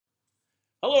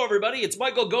Hello, everybody. It's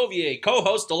Michael Govier,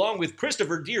 co-host along with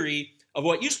Christopher Deary of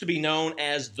what used to be known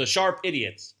as The Sharp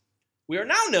Idiots. We are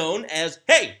now known as,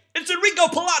 Hey, it's Enrico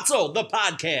Palazzo, the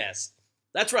podcast.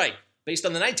 That's right, based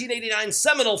on the 1989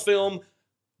 seminal film,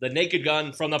 The Naked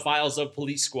Gun from the Files of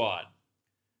Police Squad.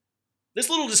 This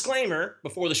little disclaimer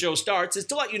before the show starts is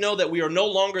to let you know that we are no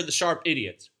longer The Sharp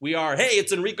Idiots. We are, Hey,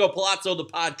 it's Enrico Palazzo, the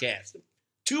podcast.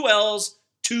 2 L's,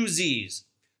 2 Z's.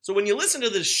 So when you listen to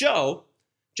this show,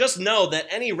 just know that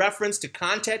any reference to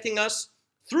contacting us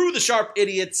through the Sharp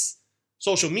Idiots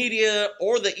social media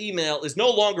or the email is no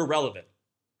longer relevant.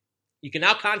 You can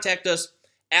now contact us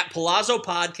at Palazzo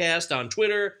Podcast on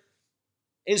Twitter,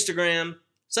 Instagram.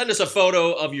 Send us a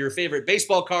photo of your favorite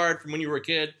baseball card from when you were a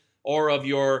kid or of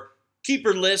your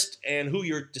keeper list and who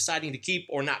you're deciding to keep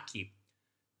or not keep.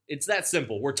 It's that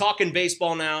simple. We're talking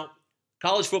baseball now.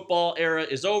 College football era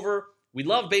is over. We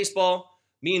love baseball.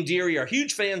 Me and Deary are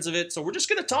huge fans of it, so we're just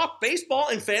going to talk baseball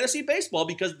and fantasy baseball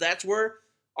because that's where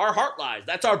our heart lies.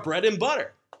 That's our bread and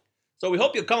butter. So we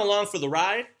hope you'll come along for the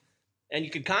ride, and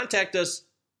you can contact us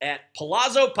at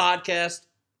Palazzo Podcast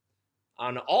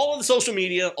on all of the social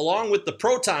media, along with the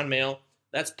Proton Mail.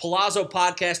 That's Palazzo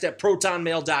Podcast at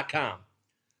protonmail.com.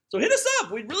 So hit us up.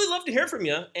 We'd really love to hear from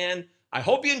you, and I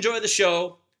hope you enjoy the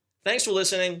show. Thanks for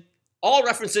listening. All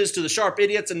references to the Sharp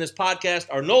Idiots in this podcast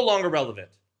are no longer relevant.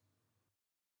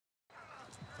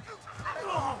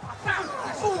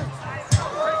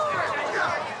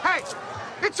 Hey,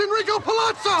 it's Enrico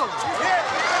Palazzo!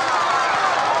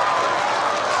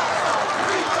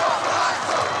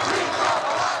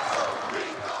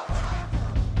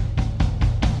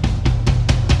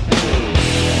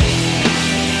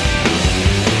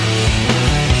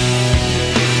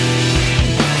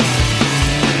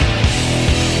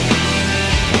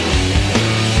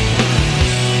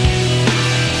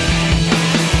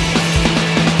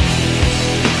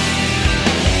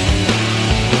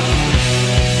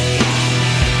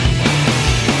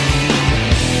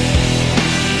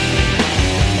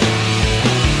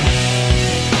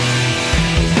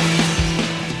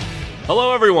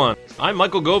 Hello, everyone. I'm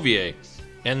Michael Govier,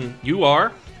 and you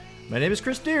are? My name is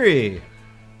Chris Deary.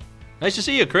 Nice to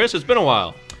see you, Chris. It's been a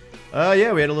while.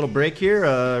 Yeah, we had a little break here,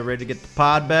 ready to get the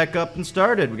pod back up and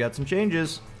started. We got some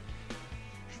changes.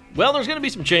 Well, there's going to be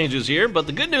some changes here, but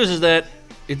the good news is that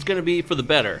it's going to be for the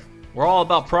better. We're all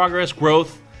about progress,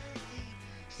 growth,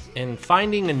 and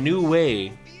finding a new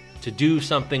way to do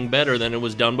something better than it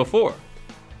was done before.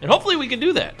 And hopefully we can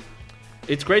do that.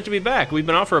 It's great to be back. We've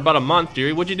been off for about a month,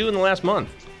 Deary. What'd you do in the last month?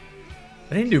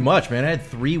 I didn't do much, man. I had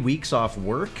 3 weeks off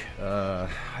work. I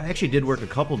actually did work a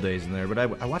couple days in there, but I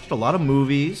watched a lot of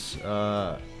movies.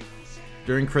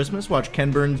 During Christmas, watched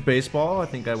Ken Burns baseball. I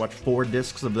think I watched 4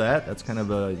 discs of that. That's kind of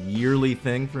a yearly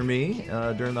thing for me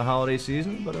during the holiday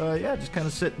season. But yeah, just kind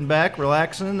of sitting back,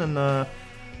 relaxing, and ready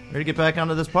to get back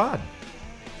onto this pod.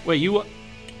 Wait, you...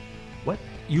 What?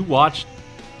 You watched...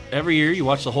 Every year you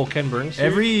watch the whole Ken Burns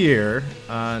series? Every year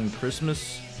on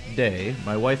Christmas Day,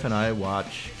 my wife and I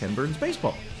watch Ken Burns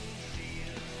baseball.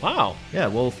 Wow. Yeah,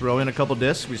 we'll throw in a couple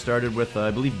discs. We started with, I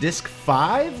believe, disc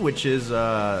 5, which is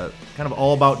kind of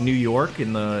all about New York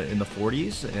in the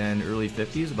 40s and early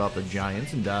 50s, about the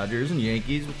Giants and Dodgers and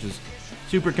Yankees, which is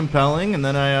super compelling. And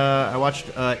then I watched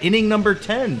inning number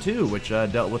 10, too, which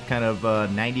dealt with kind of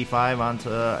 95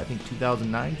 onto, I think,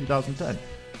 2009, 2010.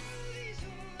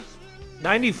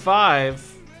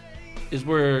 95 is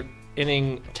where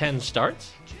inning 10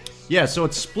 starts? Yeah, so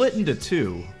it's split into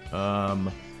 2.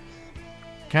 Kind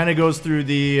of goes through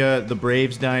the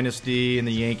Braves dynasty and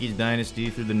the Yankees dynasty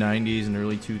through the 90s and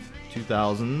early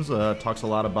 2000s. Talks a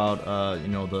lot about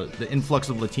the influx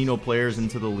of Latino players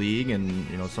into the league and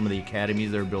some of the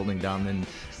academies they're building down in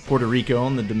Puerto Rico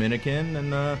and the Dominican,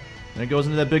 and it goes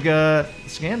into that big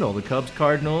scandal, the Cubs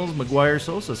Cardinals McGuire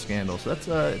Sosa scandal. So that's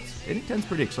inning 10's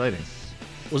pretty exciting.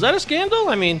 Was that a scandal?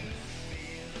 I mean,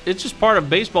 it's just part of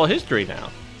baseball history now.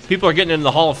 People are getting into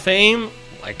the Hall of Fame,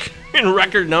 like, in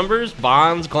record numbers.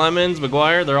 Bonds, Clemens,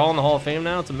 McGuire, they're all in the Hall of Fame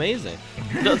now. It's amazing.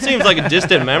 It seems like a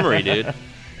distant memory, dude.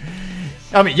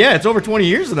 I mean, yeah, it's over 20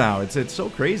 years now. It's so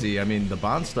crazy. I mean, the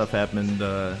Bonds stuff happened.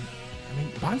 Bonds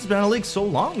has been in the league so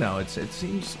long now. It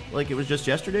seems like it was just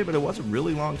yesterday, but it was a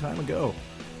really long time ago.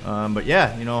 But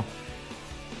yeah,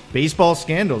 baseball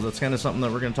scandals, that's kind of something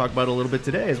that we're going to talk about a little bit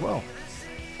today as well.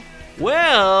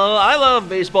 Well, I love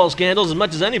baseball scandals as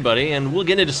much as anybody, and we'll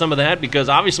get into some of that because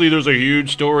obviously there's a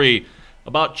huge story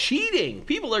about cheating.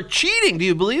 People are cheating. Do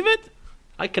you believe it?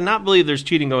 I cannot believe there's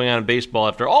cheating going on in baseball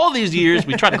after all these years.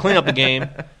 We tried to clean up the game.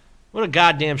 What a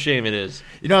goddamn shame it is.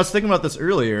 I was thinking about this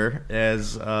earlier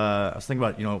as I was thinking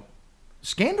about,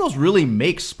 scandals really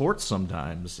make sports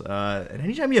sometimes. And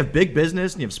anytime you have big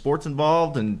business and you have sports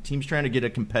involved and teams trying to get a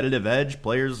competitive edge,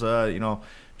 players,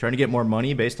 trying to get more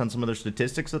money based on some of their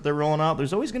statistics that they're rolling out,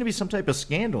 there's always going to be some type of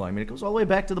scandal. I mean, it goes all the way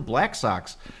back to the Black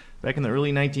Sox back in the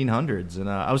early 1900s. And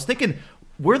I was thinking,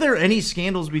 were there any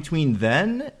scandals between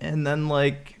then and then,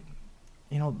 like,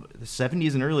 the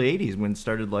 70s and early 80s when it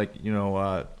started,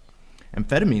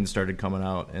 amphetamines started coming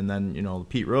out, and then, the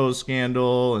Pete Rose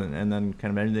scandal, and then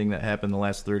kind of anything that happened in the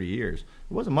last 30 years.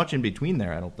 There wasn't much in between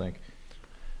there, I don't think.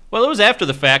 Well, it was after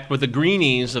the fact, with the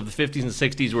greenies of the 50s and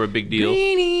 60s were a big deal.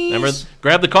 Greenies! Remember,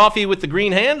 grab the coffee with the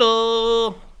green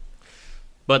handle.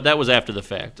 But that was after the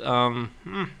fact. I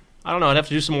don't know. I'd have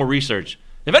to do some more research.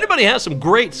 If anybody has some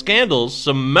great scandals,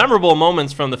 some memorable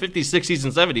moments from the 50s, 60s,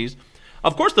 and 70s,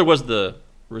 of course there was the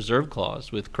reserve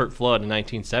clause with Curt Flood in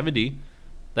 1970.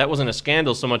 That wasn't a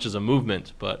scandal so much as a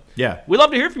movement. But yeah, we'd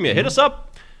love to hear from you. Hit us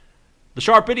up,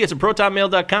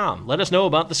 thesharpidiots@protonmail.com. Let us know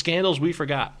about the scandals we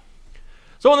forgot.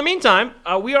 So in the meantime,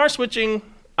 we are switching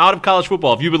out of college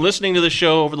football. If you've been listening to the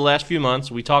show over the last few months,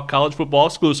 we talk college football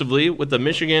exclusively with the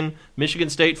Michigan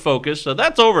State focus. So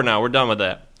that's over now. We're done with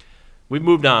that. We've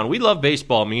moved on. We love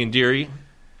baseball, me and Deary,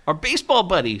 our baseball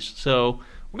buddies. So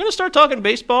we're going to start talking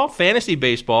baseball, fantasy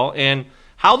baseball, and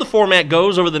how the format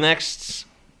goes over the next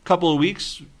couple of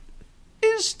weeks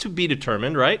is to be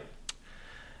determined, right?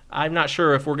 I'm not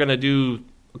sure if we're going to do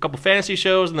a couple fantasy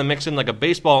shows and then mix in like a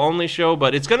baseball-only show,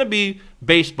 but it's going to be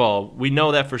baseball. We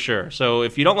know that for sure. So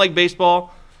if you don't like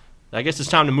baseball, I guess it's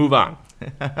time to move on.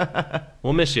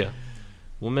 We'll miss you.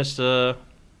 We'll miss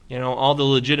all the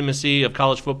legitimacy of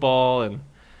college football, and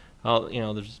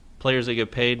there's players that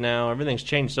get paid now. Everything's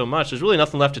changed so much. There's really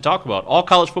nothing left to talk about. All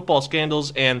college football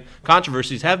scandals and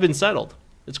controversies have been settled.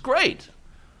 It's great.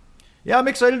 Yeah, I'm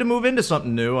excited to move into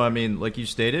something new. I mean, like you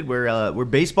stated, we're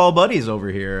baseball buddies over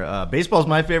here. Baseball is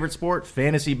my favorite sport.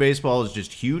 Fantasy baseball is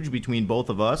just huge between both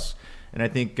of us. And I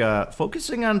think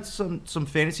focusing on some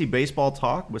fantasy baseball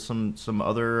talk with some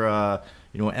other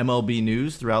MLB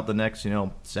news throughout the next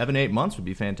 7-8 months would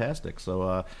be fantastic.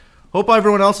 So hope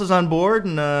everyone else is on board,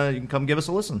 and you can come give us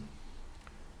a listen.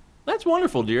 That's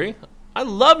wonderful, Deary. I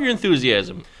love your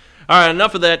enthusiasm. All right,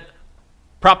 enough of that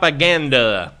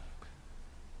propaganda.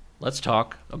 Let's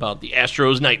talk about the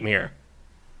Astros nightmare.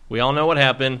 We all know what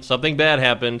happened. Something bad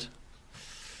happened.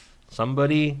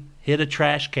 Somebody hit a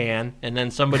trash can, and then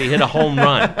somebody hit a home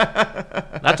run.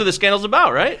 That's what the scandal's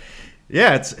about, right?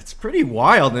 Yeah, it's pretty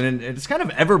wild, and it's kind of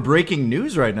ever-breaking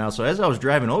news right now. So as I was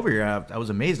driving over here, I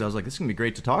was amazed. I was like, this is going to be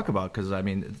great to talk about because, I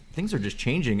mean, things are just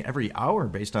changing every hour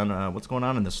based on what's going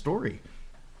on in the story.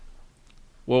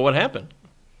 Well, what happened?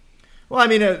 Well, I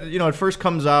mean, it first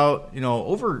comes out,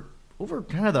 over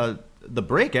kind of the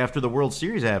break after the World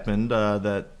Series happened, that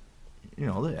the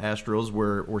Astros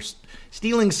were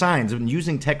stealing signs and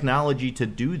using technology to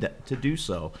do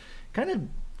so. Kind of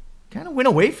went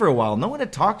away for a while. No one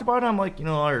had talked about it. I'm like,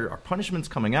 our punishment's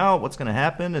coming out. What's going to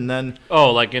happen? And then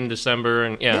like in December,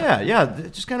 and yeah,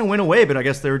 it just kind of went away. But I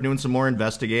guess they were doing some more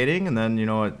investigating, and then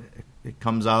it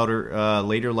comes out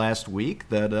later last week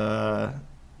that.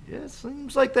 It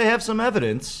seems like they have some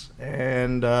evidence,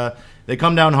 and they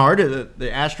come down hard. The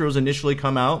Astros initially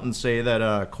come out and say that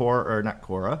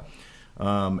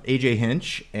AJ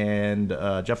Hinch and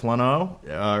Jeff Luhnow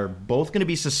are both going to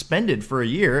be suspended for a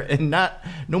year, and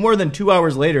no more than 2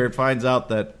 hours later, it finds out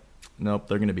that nope,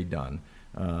 they're going to be done.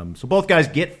 So both guys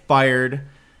get fired,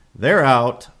 they're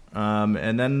out,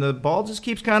 and then the ball just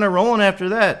keeps kind of rolling after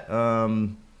that.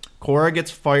 Cora gets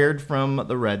fired from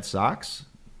the Red Sox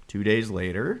 2 days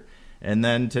later. And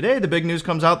then today, the big news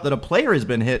comes out that a player has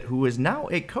been hit who is now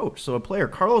a coach. So a player,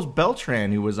 Carlos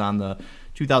Beltran, who was on the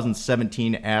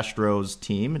 2017 Astros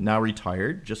team, now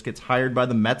retired, just gets hired by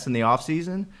the Mets in the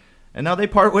offseason. And now they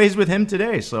part ways with him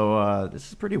today. So this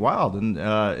is pretty wild. And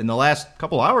in the last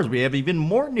couple hours, we have even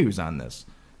more news on this.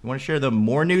 You want to share the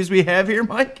more news we have here,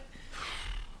 Mike?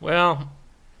 Well,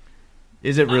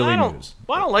 is it really news?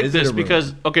 Well, I don't like this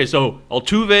because, so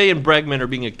Altuve and Bregman are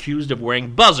being accused of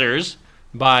wearing buzzers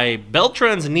by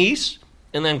Beltran's niece,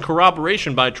 and then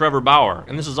corroboration by Trevor Bauer.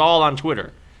 And this is all on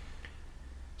Twitter.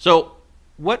 So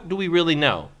what do we really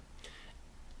know?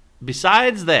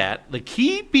 Besides that, the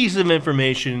key piece of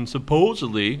information,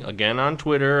 supposedly, again on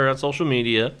Twitter or on social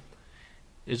media,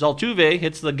 is Altuve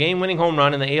hits the game-winning home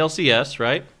run in the ALCS,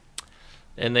 right?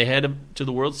 And they head to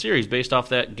the World Series based off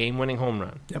that game-winning home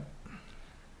run. Yep.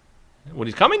 When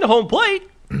he's coming to home plate,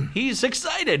 he's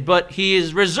excited, but he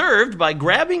is reserved by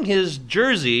grabbing his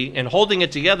jersey and holding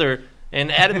it together and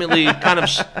adamantly kind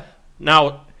of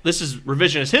now, this is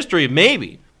revisionist history,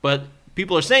 maybe, but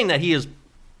people are saying that he is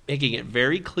making it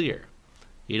very clear.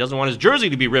 He doesn't want his jersey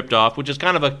to be ripped off, which is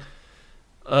kind of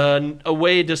a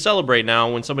way to celebrate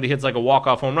now when somebody hits like a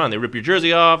walk-off home run. They rip your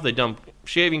jersey off, they dump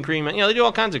shaving cream, they do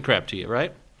all kinds of crap to you,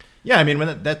 right? Yeah, I mean,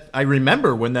 when I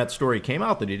remember when that story came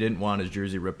out that he didn't want his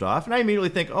jersey ripped off, and I immediately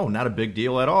think, oh, not a big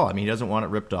deal at all. I mean, he doesn't want it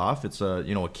ripped off. It's a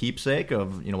keepsake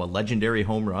of a legendary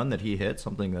home run that he hit,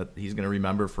 something that he's going to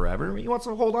remember forever. I mean, he wants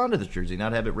to hold on to this jersey,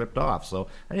 not have it ripped off. So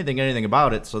I didn't think anything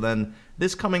about it. So then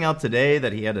this coming out today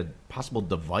that he had a possible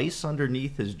device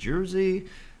underneath his jersey,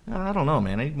 I don't know,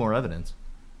 man. I need more evidence.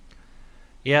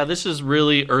 Yeah, this is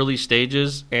really early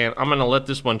stages, and I'm going to let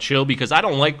this one chill because I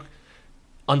don't like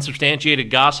unsubstantiated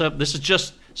gossip. This is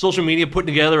just social media putting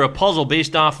together a puzzle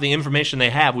based off the information they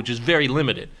have, which is very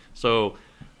limited. So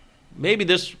maybe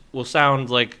this will sound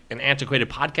like an antiquated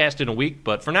podcast in a week,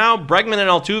 but for now, Bregman and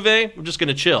Altuve, we're just going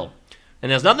to chill. And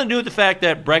it has nothing to do with the fact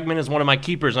that Bregman is one of my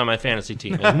keepers on my fantasy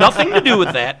team. It has nothing to do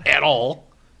with that at all.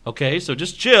 Okay, so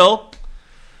just chill.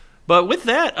 But with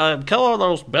that,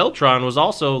 Carlos Beltran was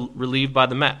also relieved by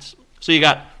the Mets. So you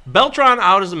got Beltran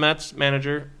out as the Mets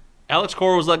manager. Alex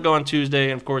Cora was let go on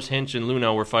Tuesday, and of course Hinch and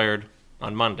Luhnow were fired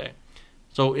on Monday.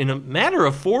 So in a matter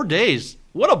of 4 days,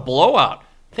 what a blowout.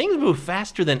 Things move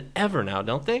faster than ever now,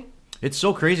 don't they? It's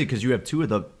so crazy because you have two of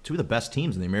the best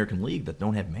teams in the American League that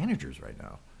don't have managers right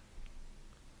now.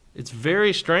 It's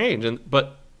very strange.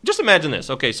 But just imagine this.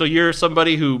 Okay, so you're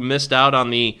somebody who missed out on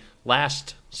the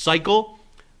last cycle,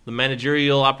 the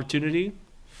managerial opportunity.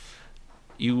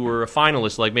 You were a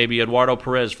finalist, like maybe Eduardo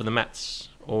Perez for the Mets,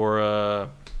 or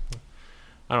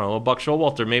I don't know, Buck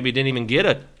Showalter maybe didn't even get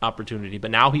an opportunity,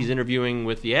 but now he's interviewing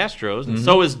with the Astros, and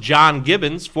so is John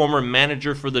Gibbons, former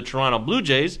manager for the Toronto Blue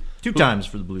Jays. Two times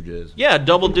for the Blue Jays. Yeah,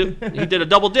 double dip. He did a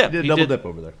double dip. He did a double dip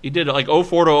over there. He did like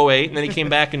 04 to 08, and then he came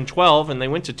back in 12, and they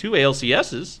went to 2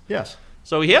 ALCSs. Yes.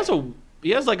 So he has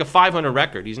like a 500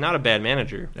 record. He's not a bad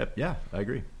manager. Yeah, I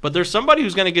agree. But there's somebody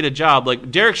who's going to get a job.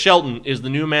 Like Derek Shelton is the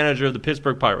new manager of the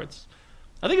Pittsburgh Pirates.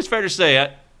 I think it's fair to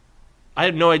say I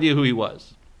had no idea who he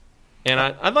was. And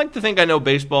I'd like to think I know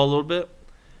baseball a little bit.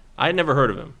 I had never heard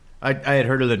of him. I had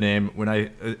heard of the name. When I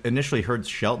initially heard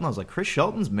Shelton, I was like, Chris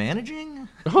Shelton's managing?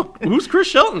 Oh, who's Chris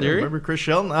Shelton, Derry? Remember Chris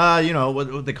Shelton?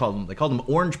 What they called him? They called him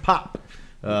Orange Pop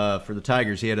for the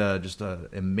Tigers. He had just an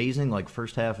amazing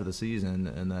first half of the season,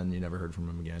 and then you never heard from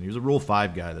him again. He was a Rule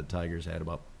 5 guy that the Tigers had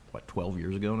about, 12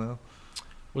 years ago now?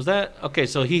 Was that? Okay,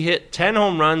 so he hit 10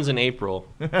 home runs in April.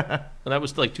 That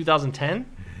was like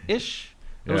 2010-ish?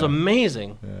 It was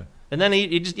amazing. Yeah. And then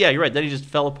he just, you're right, then he just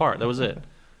fell apart. That was it.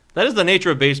 That is the nature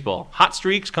of baseball. Hot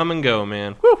streaks come and go,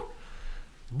 man. Whew.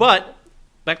 But,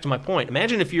 back to my point,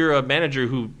 imagine if you're a manager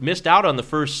who missed out on the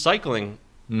first cycling,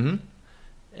 and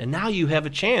now you have a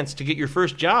chance to get your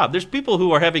first job. There's people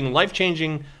who are having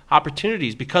life-changing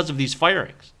opportunities because of these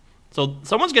firings. So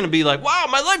someone's going to be like, wow,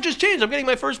 my life just changed. I'm getting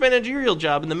my first managerial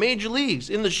job in the major leagues,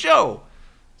 in the show.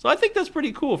 So I think that's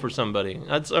pretty cool for somebody.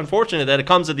 It's unfortunate that it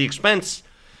comes at the expense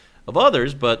of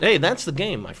others, but hey, that's the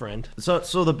game, my friend. So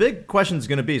the big question is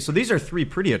going to be, so these are 3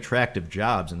 pretty attractive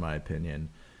jobs in my opinion.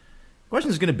 The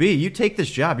question is going to be, you take this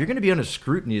job, you're going to be under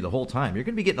scrutiny the whole time. You're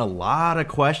going to be getting a lot of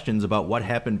questions about what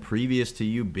happened previous to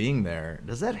you being there.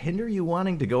 Does that hinder you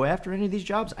wanting to go after any of these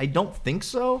jobs? I don't think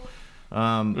so.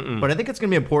 But I think it's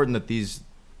going to be important that these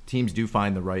teams do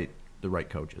find the right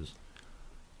coaches.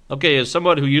 Okay, as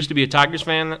someone who used to be a Tigers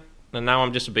fan, and now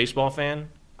I'm just a baseball fan,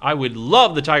 I would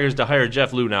love the Tigers to hire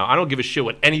Jeff Luhnow. I don't give a shit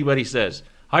what anybody says.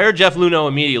 Hire Jeff Luhnow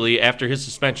immediately after his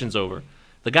suspension's over.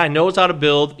 The guy knows how to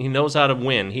build. He knows how to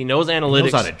win. He knows analytics.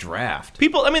 He knows how to draft. He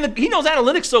knows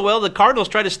analytics so well, the Cardinals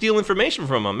tried to steal information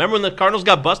from him. Remember when the Cardinals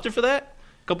got busted for that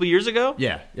a couple of years ago?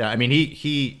 Yeah. I mean,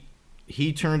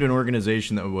 he turned an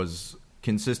organization that was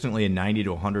consistently a 90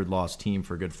 to 100 loss team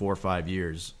for a good 4 or 5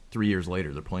 years. 3 years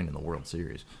later, they're playing in the World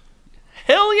Series.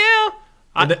 Hell yeah!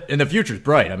 And the future's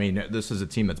bright. I mean, this is a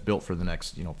team that's built for the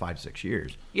next 5-6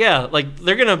 years. Yeah,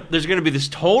 there's gonna be this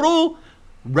total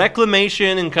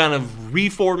reclamation and kind of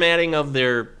reformatting of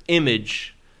their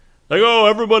image. Like, oh,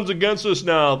 everyone's against us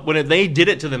now, when they did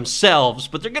it to themselves.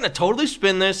 But they're gonna totally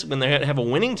spin this when they have a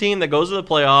winning team that goes to the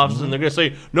playoffs, and they're gonna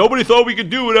say nobody thought we could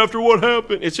do it after what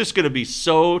happened. It's just gonna be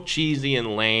so cheesy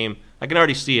and lame. I can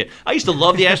already see it. I used to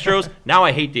love the Astros. Now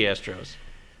I hate the Astros.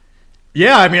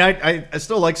 Yeah, I mean, I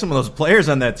still like some of those players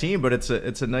on that team, but it's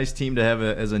a nice team to have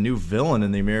as a new villain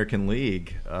in the American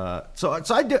League. So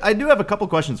I do have a couple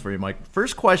questions for you, Mike.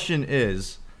 First question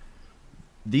is,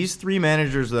 these 3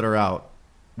 managers that are out,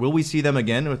 will we see them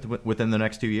again within the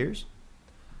next 2 years?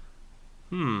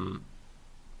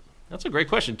 That's a great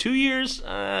question. 2 years?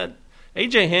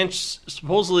 A.J. Hinch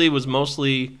supposedly was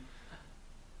mostly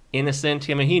innocent.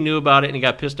 I mean, he knew about it and he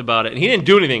got pissed about it, and he didn't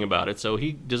do anything about it, so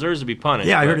he deserves to be punished.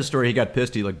 Yeah, I heard a story. He got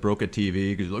pissed. He like broke a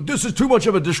TV because he's like, "This is too much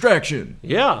of a distraction."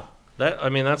 Yeah,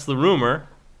 that's the rumor.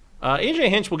 AJ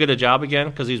Hinch will get a job again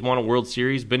because he's won a World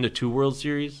Series, been to 2 World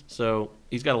Series, so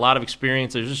he's got a lot of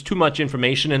experience. There's just too much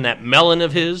information in that melon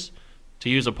of his, to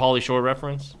use a Pauly Shore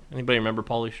reference. Anybody remember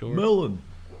Pauly Shore? Melon.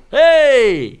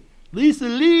 Hey,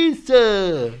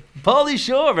 Lisa, Pauly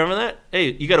Shore, remember that?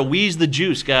 Hey, you got to wheeze the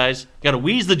juice, guys. You got to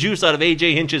wheeze the juice out of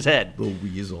AJ Hinch's head. The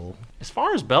weasel. As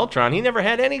far as Beltran, he never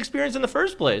had any experience in the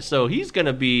first place, so he's going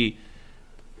to be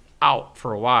out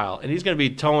for a while, and he's going to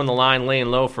be towing the line, laying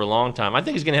low for a long time. I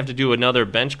think he's going to have to do another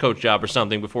bench coach job or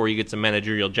something before he gets a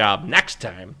managerial job next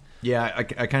time. Yeah,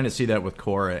 I kind of see that with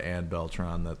Cora and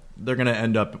Beltran, that they're going to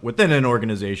end up within an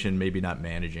organization, maybe not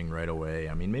managing right away.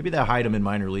 I mean, maybe they'll hide him in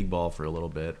minor league ball for a little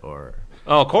bit. Or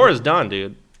Cora's done,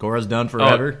 dude. Cora's done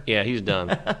forever? Oh, yeah, he's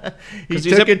done. he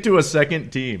took it to a second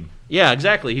team. Yeah,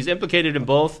 exactly. He's implicated in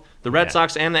both the Red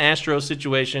Sox and the Astros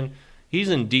situation.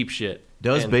 He's in deep shit.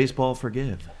 Does baseball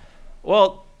forgive?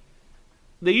 Well,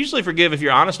 they usually forgive if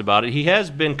you're honest about it. He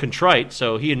has been contrite,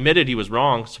 so he admitted he was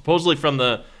wrong. Supposedly from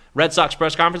the Red Sox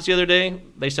press conference the other day,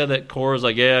 they said that Cora was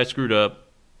like, yeah, I screwed up.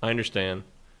 I understand.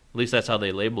 At least that's how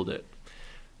they labeled it.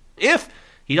 If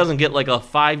he doesn't get like a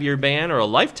 5-year ban or a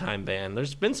lifetime ban,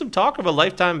 there's been some talk of a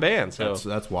lifetime ban. So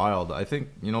that's wild. I think,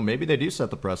 maybe they do set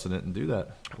the precedent and do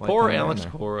that. Poor Alex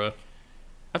Cora.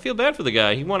 I feel bad for the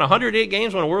guy. He won 108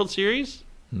 games, won a World Series.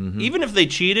 Mm-hmm. Even if they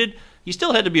cheated, you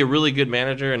still had to be a really good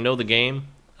manager and know the game.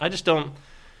 I just don't.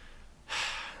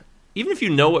 Even if you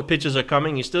know what pitches are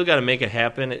coming, you still got to make it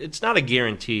happen. It's not a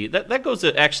guarantee. That goes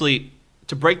to actually,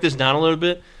 to break this down a little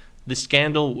bit, the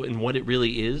scandal and what it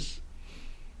really is.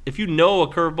 If you know a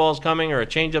curveball's coming or a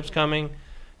changeup's coming,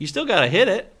 you still got to hit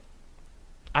it.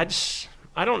 I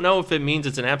don't know if it means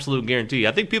it's an absolute guarantee.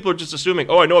 I think people are just assuming,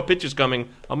 I know a pitch is coming,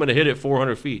 I'm going to hit it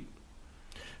 400 feet.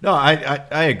 No,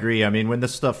 I agree. I mean, when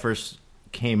this stuff first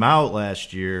came out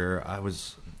last year, I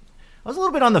was a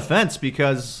little bit on the fence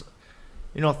because,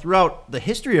 throughout the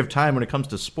history of time when it comes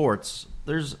to sports,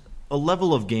 there's a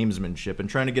level of gamesmanship and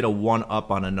trying to get a one-up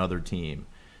on another team.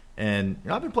 And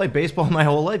I've been playing baseball my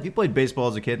whole life. You played baseball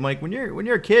as a kid, Mike. When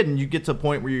you're a kid and you get to a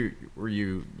point where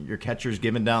your catcher's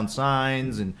giving down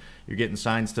signs and you're getting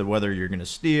signs to whether you're going to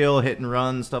steal, hit and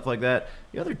run, stuff like that.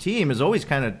 The other team is always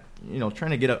kind of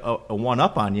trying to get a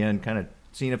one-up on you and kind of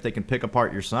seeing if they can pick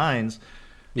apart your signs.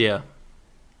 Yeah.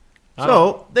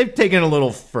 So they've taken a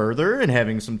little further in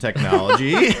having some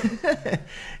technology,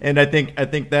 and I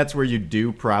think that's where you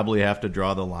do probably have to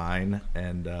draw the line.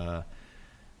 And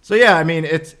so yeah, I mean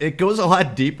it goes a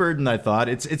lot deeper than I thought.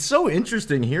 It's so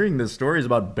interesting hearing the stories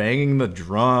about banging the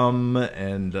drum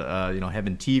and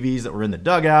having TVs that were in the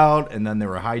dugout and then they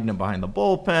were hiding them behind the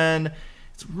bullpen.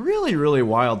 It's a really, really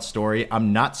wild story.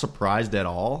 I'm not surprised at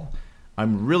all.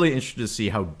 I'm really interested to see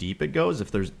how deep it goes, if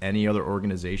there's any other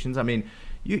organizations. I mean,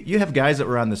 you have guys that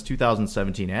were on this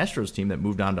 2017 Astros team that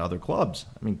moved on to other clubs.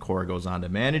 I mean, Cora goes on to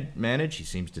manage. He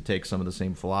seems to take some of the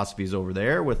same philosophies over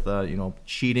there with,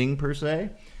 cheating per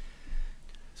se.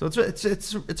 So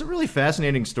it's a really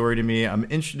fascinating story to me. I'm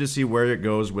interested to see where it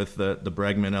goes with the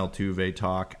Bregman Altuve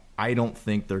talk. I don't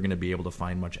think they're going to be able to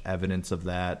find much evidence of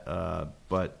that.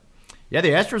 But yeah, the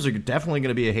Astros are definitely going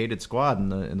to be a hated squad in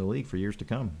the league for years to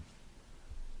come.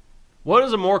 What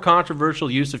is a more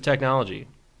controversial use of technology?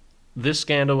 This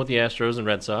scandal with the Astros and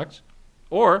Red Sox,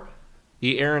 or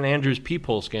the Aaron Andrews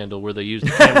peephole scandal where they used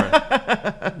the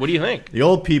camera? What do you think? The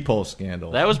old peephole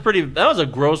scandal. That was a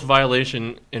gross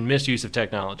violation and misuse of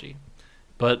technology.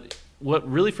 But what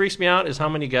really freaks me out is how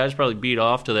many guys probably beat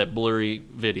off to that blurry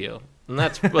video. And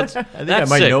that's sick. I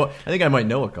think I might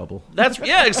know a couple.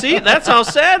 See, that's how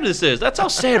sad this is. That's how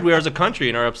sad we are as a country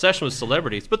in our obsession with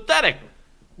celebrities. Pathetic.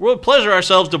 We'll pleasure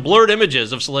ourselves to blurred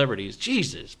images of celebrities.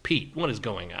 Jesus, Pete, what is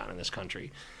going on in this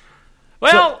country?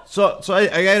 Well, so I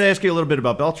got to ask you a little bit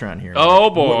about Beltran here.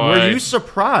 Oh, boy. Were you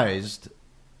surprised?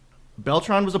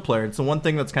 Beltran was a player. It's the one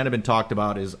thing that's kind of been talked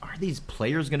about is, are these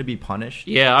players going to be punished?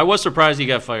 Yeah, I was surprised he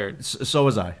got fired. So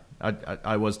was I.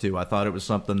 I was too. I thought it was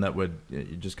something that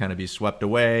would just kind of be swept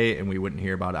away and we wouldn't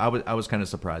hear about it. I was kind of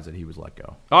surprised that he was let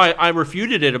go. Oh, I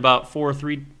refuted it about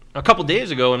a couple days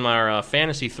ago in my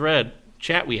fantasy thread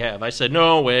chat we have. I said,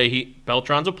 no way,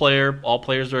 Beltran's a player. All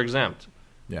players are exempt.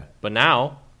 Yeah. But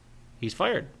now, he's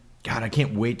fired. God, I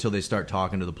can't wait till they start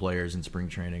talking to the players in spring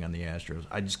training on the Astros.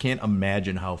 I just can't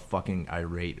imagine how fucking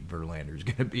irate Verlander's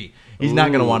going to be. He's not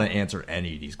going to want to answer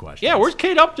any of these questions. Yeah, where's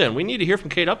Kate Upton? We need to hear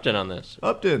from Kate Upton on this.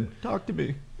 Upton, talk to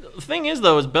me. The thing is,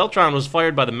 though, is Beltran was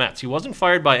fired by the Mets. He wasn't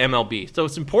fired by MLB. So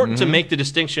it's important to make the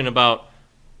distinction about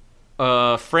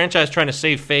franchise trying to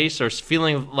save face or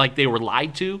feeling like they were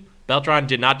lied to. Beltran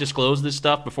did not disclose this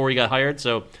stuff before he got hired,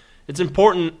 so it's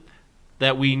important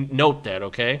that we note that,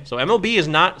 okay? So MLB is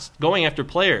not going after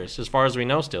players, as far as we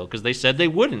know still, because they said they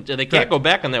wouldn't. And they can't go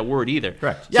back on that word either.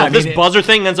 Correct. So if this buzzer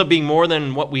thing ends up being more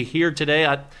than what we hear today,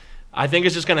 I think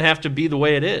it's just going to have to be the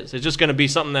way it is. It's just going to be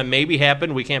something that maybe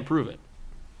happened. We can't prove it.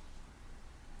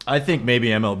 I think maybe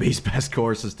MLB's best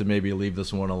course is to maybe leave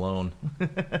this one alone.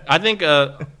 I think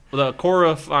the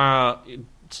Cora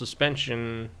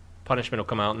suspension punishment will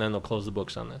come out, and then they'll close the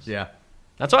books on this. Yeah.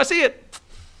 That's how I see it.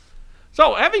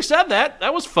 So, having said that,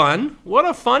 that was fun. What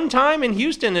a fun time in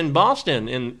Houston and Boston.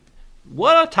 And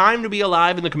what a time to be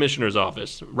alive in the commissioner's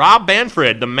office. Rob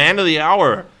Manfred, the man of the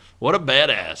hour. What a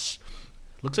badass.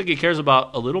 Looks like he cares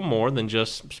about a little more than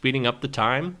just speeding up the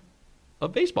time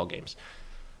of baseball games.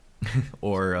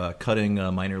 Or cutting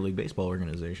minor league baseball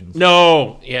organizations.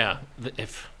 No, yeah.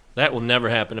 If that will never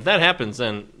happen. If that happens,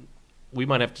 then we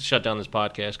might have to shut down this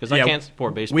podcast because I can't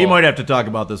support baseball. We might have to talk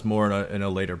about this more in a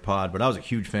later pod, but I was a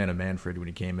huge fan of Manfred when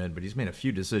he came in, but he's made a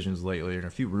few decisions lately, and a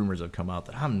few rumors have come out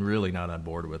that I'm really not on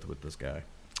board with this guy.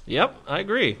 Yep, I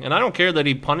agree. And I don't care that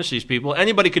he punished these people.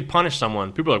 Anybody could punish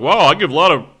someone. People are like, wow, I give a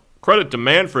lot of credit to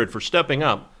Manfred for stepping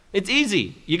up. It's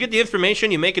easy. You get the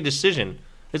information, you make a decision.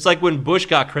 It's like when Bush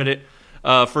got credit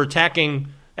for attacking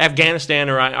Afghanistan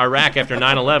or Iraq after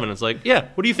 9/11. It's like, yeah,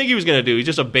 what do you think he was going to do? He's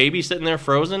just a baby sitting there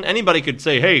frozen? Anybody could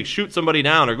say, hey, shoot somebody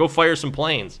down or go fire some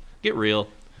planes. Get real.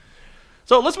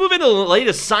 So let's move into the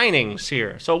latest signings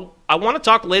here. So I want to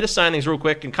talk latest signings real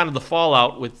quick and kind of the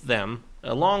fallout with them,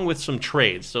 along with some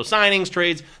trades. So signings,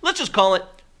 trades, let's just call it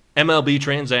MLB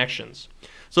transactions.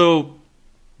 So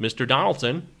Mr.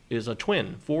 Donaldson is a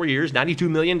Twin, 4 years, $92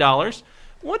 million.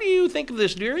 What do you think of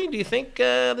this, Deary? Do you think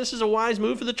this is a wise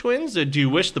move for the Twins? Do you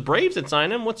wish the Braves had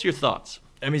signed him? What's your thoughts?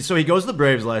 I mean, so he goes to the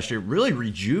Braves last year, really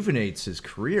rejuvenates his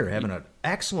career, having an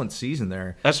excellent season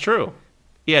there. That's true.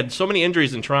 He had so many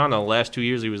injuries in Toronto the last 2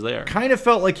 years he was there. Kind of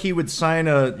felt like he would sign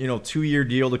a 2-year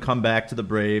deal to come back to the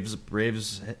Braves.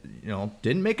 Braves,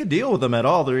 didn't make a deal with him at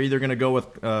all. They're either going to go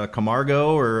with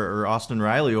Camargo or Austin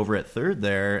Riley over at third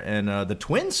there, and the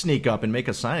Twins sneak up and make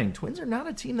a signing. Twins are not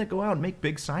a team that go out and make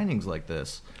big signings like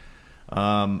this.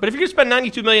 But if you're going to spend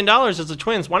 $92 million as the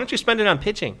Twins, why don't you spend it on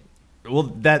pitching?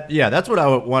 Well, that's what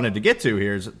I wanted to get to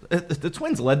here. Is the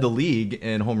Twins led the league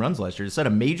in home runs last year. They set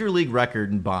a major league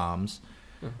record in bombs.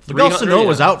 Miguel Sano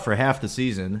was out for half the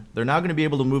season. They're now going to be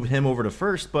able to move him over to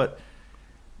first, but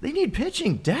they need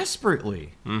pitching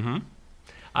desperately. Mm-hmm.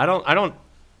 I don't.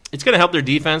 It's going to help their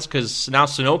defense because now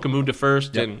Sano can move to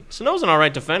first, and Sano's an all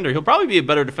right defender. He'll probably be a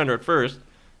better defender at first.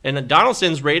 And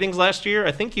Donaldson's ratings last year,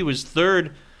 I think he was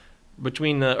third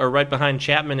right behind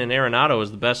Chapman and Arenado as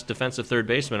the best defensive third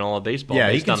baseman in all of baseball. Yeah,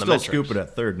 he based can on the still metrics. scoop it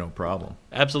at third, no problem.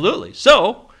 Absolutely.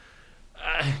 So,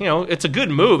 it's a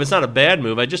good move. It's not a bad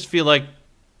move. I just feel like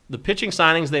the pitching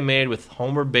signings they made with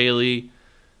Homer Bailey,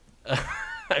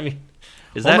 I mean,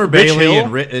 is Homer that Rich Bailey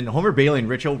Hill? and Homer Bailey and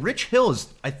Rich Hill. Rich Hill is,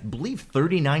 I believe,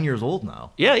 39 years old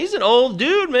now. Yeah, he's an old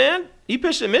dude, man. He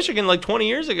pitched at Michigan like 20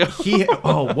 years ago.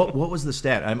 What was the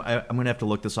stat? I'm going to have to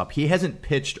look this up. He hasn't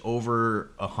pitched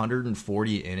over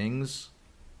 140 innings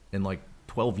in like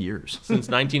 12 years. Since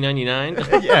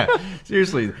 1999? Yeah,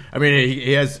 seriously. I mean,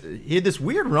 he had this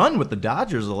weird run with the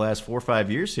Dodgers the last 4 or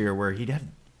 5 years here where he'd have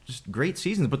just great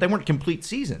seasons, but they weren't complete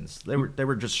seasons. They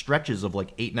were just stretches of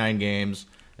like 8-9 games,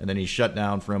 and then he shut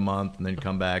down for a month, and then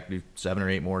come back, do 7 or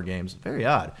 8 more games. Very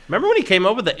odd. Remember when he came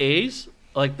up with the A's?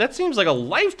 Like, that seems like a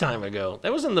lifetime ago.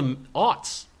 That was in the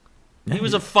aughts. He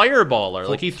was a fireballer.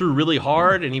 Like, he threw really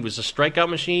hard, and he was a strikeout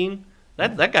machine.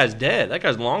 That guy's dead. That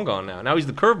guy's long gone now. Now he's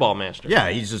the curveball master. Yeah,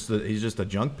 he's just a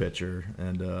junk pitcher.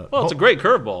 And well, it's a great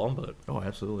curveball, but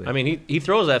absolutely. I mean, he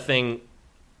throws that thing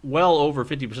well over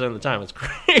 50% of the time. It's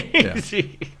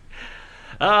crazy.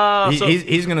 Yeah.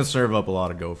 He's going to serve up a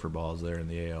lot of gopher balls there in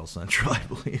the AL Central, I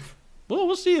believe. Well,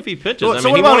 we'll see if he pitches.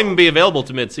 He won't even be available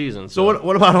to midseason. So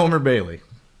what about Homer Bailey?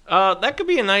 That could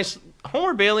be a nice...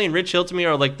 Homer Bailey and Rich Hill to me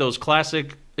are like those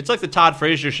classic... It's like the Todd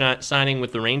Frazier signing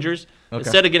with the Rangers. Okay.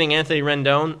 Instead of getting Anthony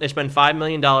Rendon, they spend $5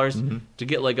 million to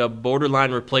get like a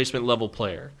borderline replacement level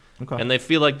player. Okay. And they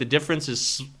feel like the difference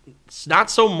is not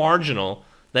so marginal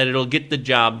that it'll get the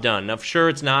job done. Now, sure,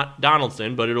 it's not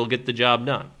Donaldson, but it'll get the job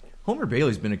done. Homer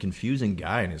Bailey's been a confusing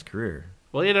guy in his career.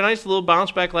 Well, he had a nice little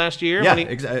bounce back last year.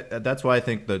 Yeah, that's why I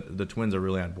think the Twins are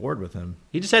really on board with him.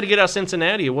 He just had to get out of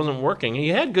Cincinnati. It wasn't working. He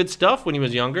had good stuff when he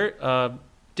was younger.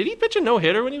 Did he pitch a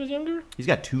no-hitter when he was younger? He's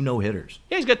got 2 no-hitters.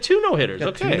 Yeah, he's got 2 no-hitters.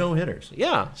 Okay. 2 no-hitters.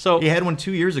 Yeah. So he had one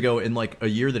 2 years ago in like a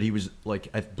year that he was like,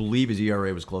 I believe his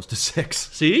ERA was close to 6.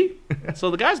 See?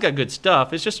 So the guy's got good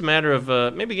stuff. It's just a matter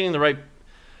of maybe getting the right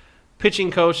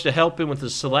pitching coach to help him with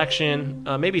his selection,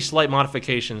 maybe slight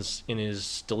modifications in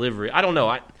his delivery. I don't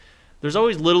know. There's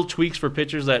always little tweaks for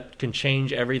pitchers that can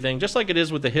change everything, just like it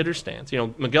is with the hitter stance.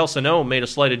 Miguel Sano made a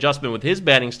slight adjustment with his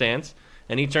batting stance,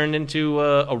 and he turned into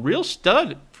a real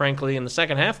stud, frankly, in the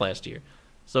second half last year.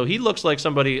 So he looks like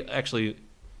somebody, actually,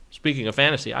 speaking of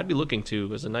fantasy, I'd be looking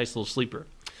to as a nice little sleeper.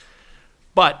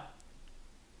 But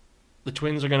the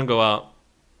Twins are going to go out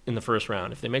in the first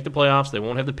round. If they make the playoffs, they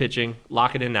won't have the pitching.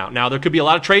 Lock it in now. Now, there could be a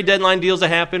lot of trade deadline deals that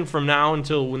happen from now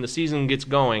until when the season gets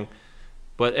going.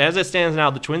 But as it stands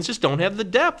now, the Twins just don't have the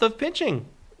depth of pitching.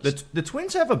 The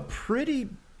Twins have a pretty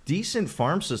decent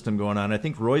farm system going on. I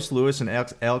think Royce Lewis and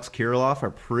Alex Kirilloff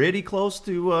are pretty close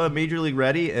to Major League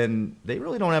ready, and they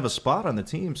really don't have a spot on the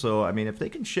team. So, I mean, if they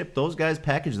can ship those guys,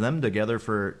 package them together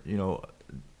for,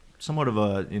 somewhat of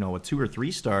a 2 or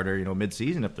 3 starter,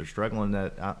 mid-season, if they're struggling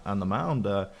on the mound,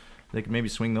 they could maybe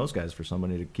swing those guys for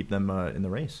somebody to keep them in the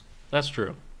race. That's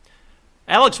true.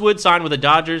 Alex Wood signed with the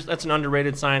Dodgers. That's an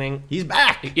underrated signing. He's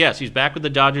back. Yes, he's back with the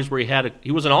Dodgers, where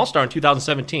he was an All-Star in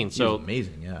 2017. So he's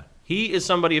amazing, yeah. He is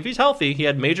somebody, if he's healthy, he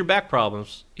had major back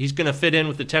problems. He's going to fit in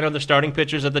with the 10 other starting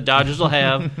pitchers that the Dodgers will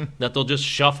have that they'll just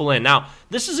shuffle in. Now,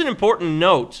 this is an important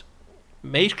note.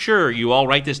 Make sure you all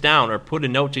write this down or put a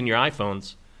note in your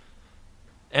iPhones.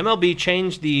 MLB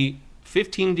changed the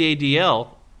 15-day DL.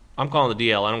 I'm calling the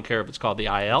DL. I don't care if it's called the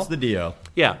IL. It's the DL.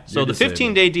 Yeah, so the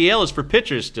 15-day DL is for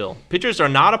pitchers still. Pitchers are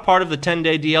not a part of the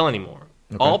 10-day DL anymore.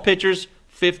 Okay. All pitchers,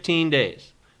 15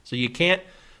 days. So you can't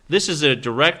 – this is a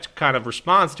direct kind of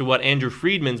response to what Andrew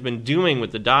Friedman's been doing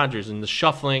with the Dodgers and the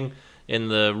shuffling and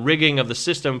the rigging of the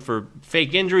system for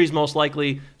fake injuries most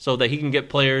likely so that he can get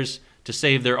players to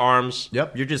save their arms.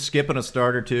 Yep, you're just skipping a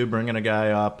start or two, bringing a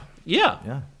guy up.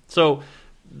 Yeah. So –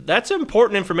 that's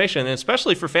important information, and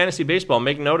especially for fantasy baseball.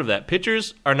 Make note of that.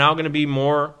 Pitchers are now going to be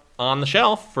more on the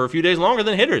shelf for a few days longer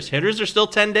than hitters. Hitters are still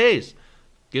 10 days.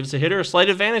 Gives the hitter a slight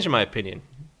advantage, in my opinion.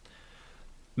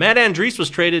 Matt Andriese was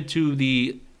traded to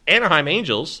the Anaheim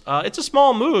Angels. It's a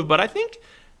small move, but I think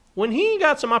when he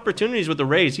got some opportunities with the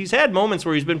Rays, he's had moments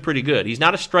where he's been pretty good. He's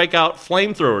not a strikeout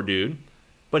flamethrower dude,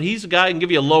 but he's a guy who can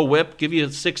give you a low whip, give you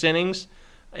 6 innings,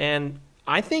 and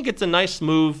I think it's a nice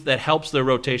move that helps their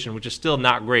rotation, which is still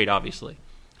not great, obviously.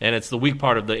 And it's the weak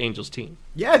part of the Angels team.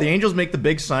 Yeah, the Angels make the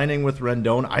big signing with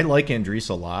Rendon. I like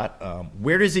Andriese a lot.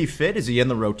 Where does he fit? Is he in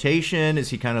the rotation? Is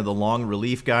he kind of the long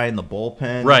relief guy in the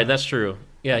bullpen? Right, that's true.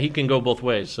 Yeah, he can go both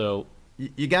ways. So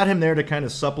you got him there to kind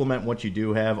of supplement what you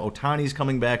do have. Ohtani's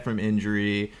coming back from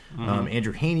injury.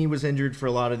 Andrew Heaney was injured for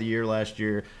a lot of the year last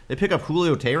year. They pick up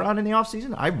Julio Teheran in the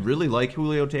offseason. I really like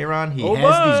Julio Teheran. He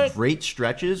has these great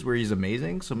stretches where he's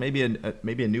amazing. So maybe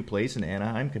a new place in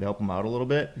Anaheim could help him out a little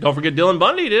bit. Don't forget Dylan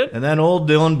Bundy, dude. And then old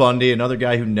Dylan Bundy, another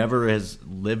guy who never has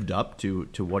lived up to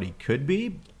what he could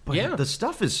be. But the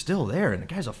stuff is still there, and the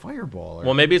guy's a fireballer.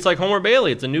 Well, maybe it's like Homer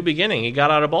Bailey. It's a new beginning. He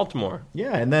got out of Baltimore.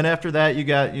 Yeah, and then after that, you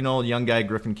got young guy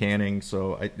Griffin Canning.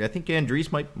 So I think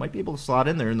Andriese might be able to slot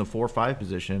in there in the 4-5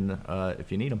 position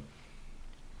if you need him.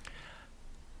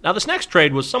 Now, this next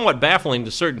trade was somewhat baffling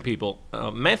to certain people.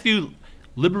 Matthew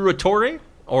Liberatore,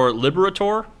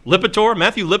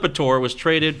 Matthew Liberatore was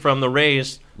traded from the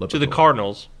Rays to the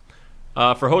Cardinals.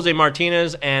 For Jose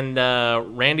Martinez and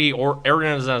Randy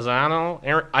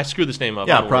Arozareno. I screwed this name up.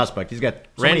 Yeah, prospect. He's got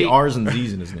so many R's and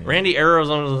Z's in his name. Randy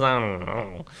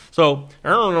Arozareno. So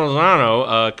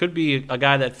Arozareno could be a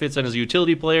guy that fits in as a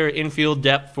utility player, infield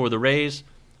depth for the Rays.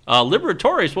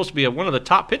 Liberatore is supposed to be one of the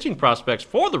top pitching prospects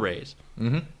for the Rays.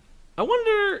 Mm-hmm. I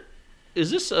wonder,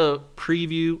 is this a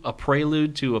preview, a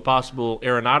prelude to a possible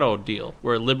Arenado deal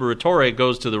where Liberatore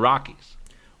goes to the Rockies?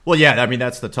 Well, yeah, I mean,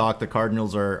 that's the talk. The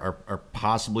Cardinals are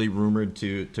possibly rumored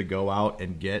to go out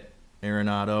and get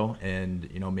Arenado, and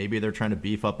maybe they're trying to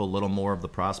beef up a little more of the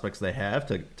prospects they have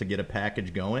to get a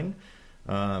package going.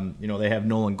 They have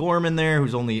Nolan Gorman there,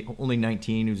 who's only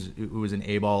 19, who was an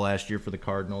A-ball last year for the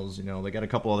Cardinals. They got a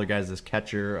couple other guys. This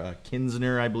catcher,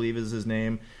 Kinsner, I believe is his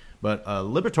name. But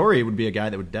Liberatore would be a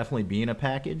guy that would definitely be in a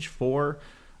package for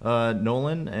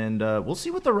Nolan, and we'll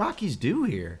see what the Rockies do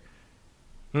here.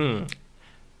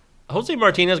 Jose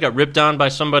Martinez got ripped on by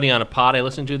somebody on a pod I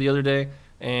listened to the other day,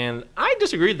 and I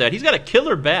disagree with that. He's got a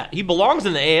killer bat. He belongs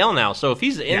in the AL now, so if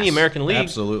he's in the American League,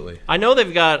 absolutely. I know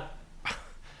they've got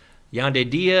Yandy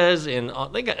Diaz, and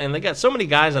they got so many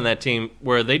guys on that team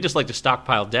where they just like to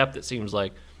stockpile depth, it seems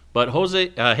like. But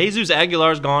Jesus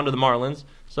Aguilar's gone to the Marlins,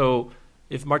 so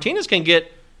if Martinez can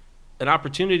get an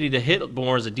opportunity to hit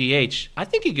more as a DH, I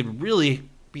think he could really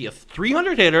be a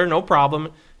 300 hitter, no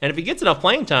problem. And if he gets enough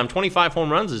playing time, 25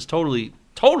 home runs is totally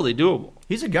Totally doable.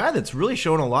 He's a guy that's really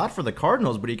shown a lot for the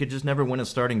Cardinals, but he could just never win a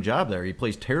starting job there. He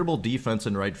plays terrible defense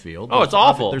in right field. Oh, it's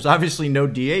awful. There's obviously no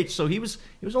DH, so he was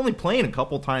only playing a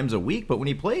couple times a week. But when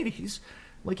he played, he's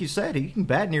like you said, he can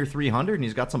bat near 300, and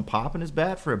he's got some pop in his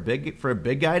bat for a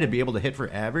big guy to be able to hit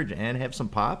for average and have some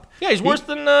pop. Yeah, he's worse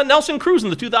than Nelson Cruz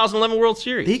in the 2011 World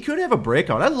Series. He could have a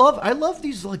breakout. I love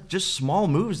these like just small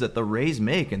moves that the Rays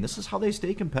make, and this is how they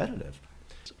stay competitive.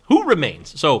 Who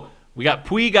remains? So we got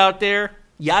Puig out there,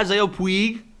 Yasiel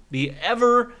Puig, the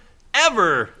ever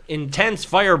intense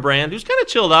firebrand, who's kind of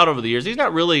chilled out over the years. He's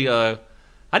not really. I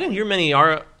didn't hear many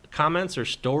comments or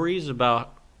stories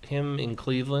about him in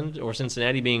Cleveland or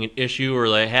Cincinnati being an issue or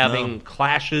like having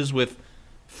clashes with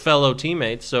fellow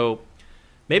teammates. So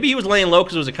maybe he was laying low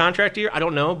because it was a contract year. I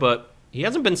don't know, but he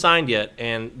hasn't been signed yet.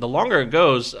 And the longer it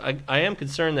goes, I am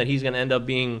concerned that he's going to end up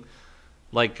being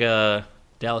like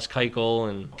Dallas Keuchel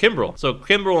and Kimbrel. So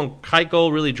Kimbrel and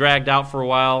Keuchel really dragged out for a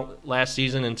while last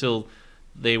season until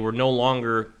they were no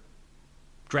longer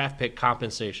draft pick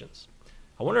compensations.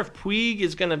 I wonder if Puig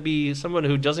is going to be someone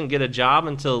who doesn't get a job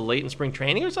until late in spring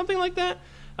training or something like that.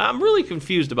 I'm really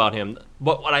confused about him.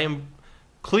 But what I am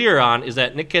clear on is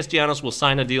that Nick Castellanos will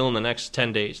sign a deal in the next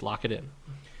 10 days. Lock it in.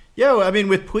 Yeah, well, I mean,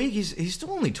 with Puig, he's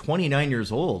still only 29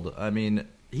 years old. I mean,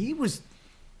 he was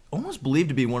almost believed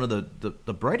to be one of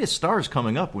the brightest stars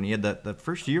coming up when he had that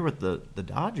first year with the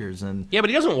Dodgers. And yeah, but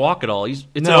he doesn't walk at all. It's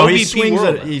an he OBP swings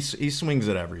world. he swings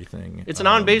at everything. It's an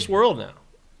on-base world now.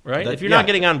 Right? If you're not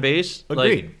getting on base.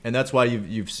 Agreed. And that's why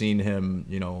you've seen him,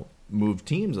 move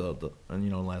teams. And,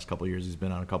 the last couple of years he's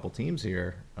been on a couple teams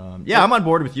here. I'm on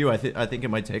board with you. I think it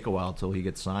might take a while until he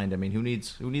gets signed. I mean, who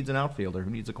needs an outfielder?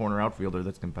 Who needs a corner outfielder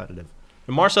that's competitive?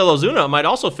 And Marcell Ozuna might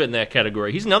also fit in that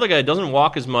category. He's another guy that doesn't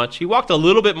walk as much. He walked a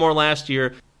little bit more last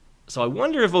year. So I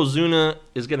wonder if Ozuna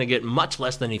is going to get much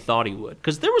less than he thought he would.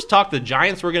 Because there was talk the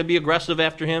Giants were going to be aggressive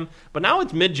after him. But now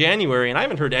it's mid-January, and I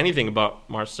haven't heard anything about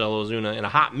Marcell Ozuna in a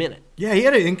hot minute. Yeah, he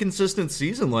had an inconsistent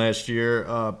season last year.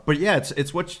 But yeah,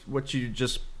 it's what you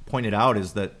just pointed out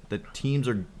is that the teams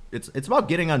are – it's about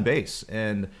getting on base.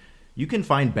 And you can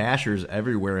find bashers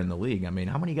everywhere in the league. I mean,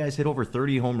 how many guys hit over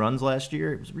 30 home runs last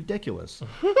year? It was ridiculous.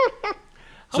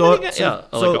 Like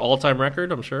an all-time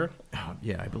record, I'm sure.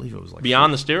 Yeah, I believe it was like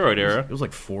beyond the steroid era. It was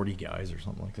like 40 guys or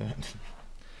something like that.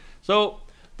 So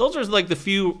those are like the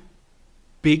few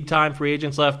big-time free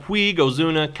agents left. Puig,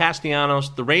 Ozuna, Castellanos.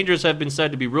 The Rangers have been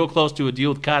said to be real close to a deal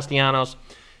with Castellanos,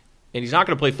 and he's not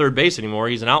going to play third base anymore.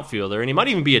 He's an outfielder, and he might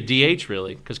even be a DH,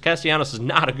 really, because Castellanos is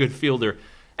not a good fielder,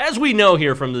 as we know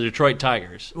here from the Detroit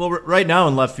Tigers. Well, right now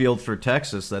in left field for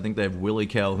Texas, I think they have Willie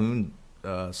Calhoun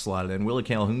slotted in. Willie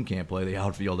Calhoun can't play the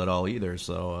outfield at all either.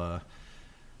 So,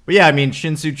 but yeah, I mean,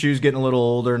 Shin-Soo Choo's getting a little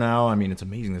older now. I mean, it's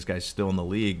amazing this guy's still in the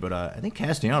league. But I think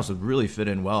Castellanos would really fit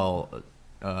in well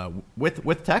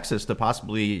with Texas to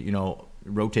possibly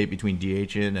rotate between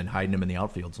DHing and hiding him in the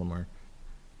outfield somewhere.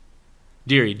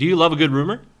 Deary, do you love a good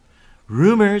rumor?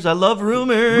 Rumors, I love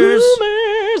rumors.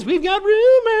 Rumors, we've got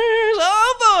rumors.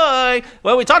 Oh boy!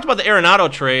 Well, we talked about the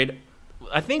Arenado trade.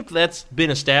 I think that's been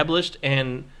established,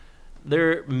 and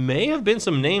there may have been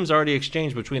some names already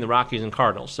exchanged between the Rockies and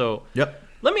Cardinals. So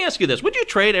let me ask you this. Would you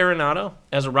trade Arenado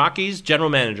as a Rockies general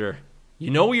manager?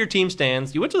 You know where your team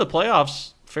stands. You went to the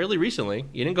playoffs fairly recently.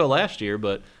 You didn't go last year,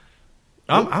 but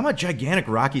I'm a gigantic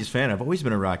Rockies fan. I've always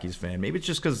been a Rockies fan. Maybe it's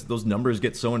just because those numbers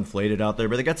get so inflated out there,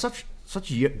 but they got such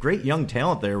great young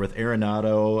talent there with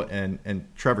Arenado and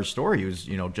Trevor Story, who's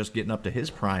just getting up to his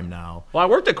prime now. Well, I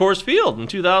worked at Coors Field in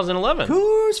 2011.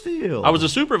 Coors Field. I was a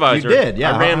supervisor. You did,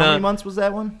 yeah. I ran, how many months was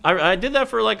that one? I did that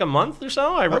for like a month or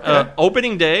so. Okay.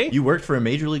 Opening day. You worked for a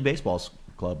Major League Baseball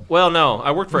club. Well, no,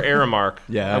 I worked for Aramark.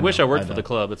 Yeah, I wish I worked for the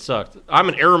club. It sucked. I'm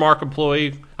an Aramark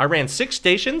employee. I ran 6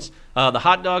 stations, the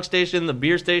hot dog station, the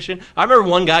beer station. I remember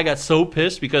one guy got so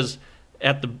pissed because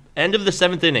at the end of the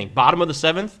 7th inning, bottom of the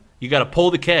 7th, you got to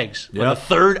pull the kegs on the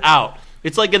 3rd out.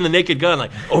 It's like in the Naked Gun,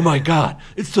 like, oh my God,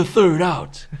 it's the 3rd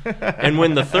out. And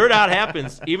when the 3rd out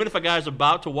happens, even if a guy's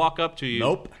about to walk up to you,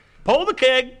 nope. Pull the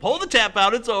keg, pull the tap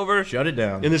out, it's over. Shut it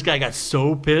down. And this guy got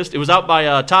so pissed. It was out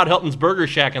by Todd Helton's Burger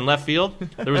Shack in left field.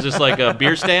 There was this like a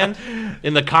beer stand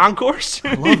in the concourse.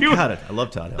 I love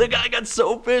Todd Helton. The guy got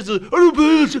so pissed. I don't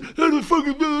play this. I don't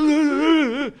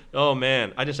fucking. Oh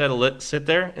man, I just had to sit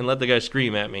there and let the guy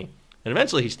scream at me. And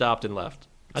eventually he stopped and left.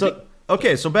 So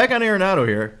back on Arenado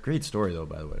here. Great story though,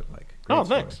 by the way, Mike. Great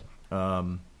story. Thanks.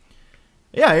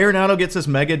 Yeah, Arenado gets this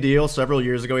mega deal several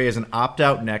years ago. He has an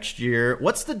opt-out next year.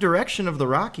 What's the direction of the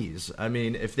Rockies? I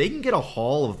mean, if they can get a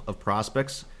haul of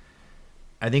prospects,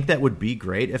 I think that would be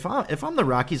great. If I'm the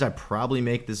Rockies, I'd probably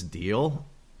make this deal.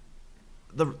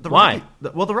 Why?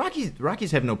 The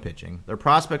Rockies have no pitching. Their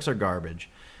prospects are garbage.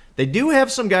 They do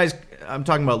have some guys. I'm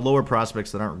talking about lower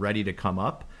prospects that aren't ready to come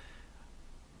up.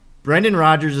 Brendan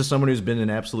Rodgers is someone who's been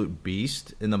an absolute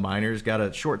beast in the minors. Got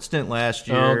a short stint last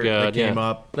year. Oh, God, that came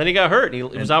up. Then he got hurt. He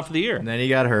was out for the year. And then he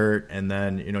got hurt. And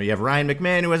then, you have Ryan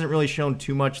McMahon, who hasn't really shown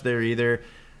too much there either.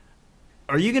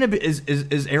 Are you going to be – is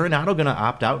Arenado going to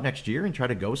opt out next year and try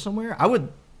to go somewhere? I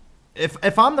would –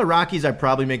 if I'm the Rockies, I'd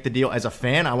probably make the deal. As a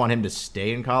fan, I want him to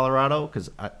stay in Colorado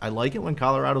because I like it when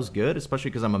Colorado's good,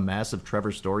 especially because I'm a massive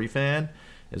Trevor Story fan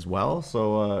as well.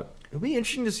 So it'll be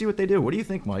interesting to see what they do. What do you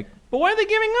think, Mike? But why are they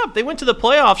giving up? They went to the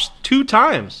playoffs 2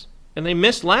 times, and they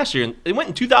missed last year. They went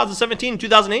in 2017 and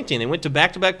 2018. They went to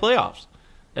back-to-back playoffs.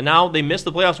 And now they missed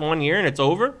the playoffs 1 year, and it's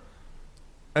over?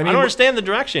 I don't understand the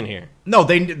direction here. No,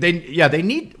 they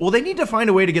need to find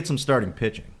a way to get some starting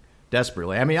pitching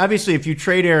desperately. I mean, obviously, if you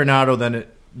trade Arenado, then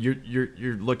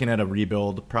you're looking at a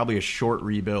rebuild, probably a short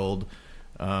rebuild.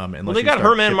 Well, they got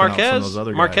Herman Marquez.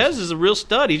 Marquez is a real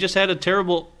stud. He just had a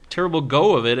terrible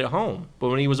go of it at home. But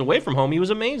when he was away from home, he was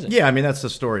amazing. Yeah, I mean, that's the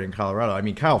story in Colorado. I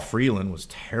mean, Kyle Freeland was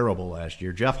terrible last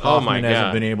year. Jeff Hoffman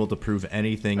hasn't been able to prove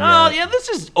anything yet. Oh, yeah, this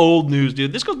is old news,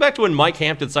 dude. This goes back to when Mike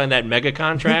Hampton signed that mega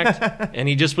contract, and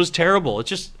he just was terrible. It's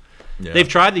just they've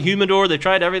tried the humidor. They've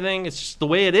tried everything. It's just the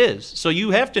way it is. So you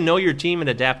have to know your team and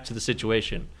adapt to the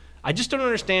situation. I just don't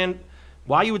understand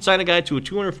why you would sign a guy to a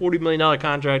 $240 million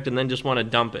contract and then just want to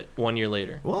dump it 1 year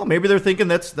later. Well, maybe they're thinking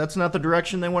that's not the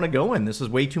direction they want to go in. This is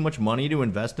way too much money to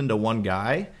invest into one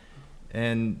guy,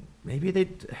 and maybe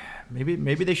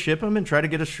they ship him and try to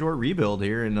get a short rebuild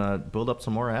here and build up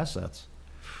some more assets.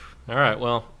 All right,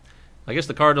 well, I guess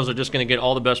the Cardinals are just going to get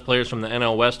all the best players from the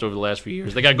NL West over the last few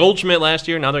years. They got Goldschmidt last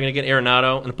year. Now they're going to get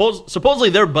Arenado. And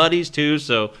supposedly they're buddies, too.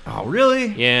 So. Oh, really?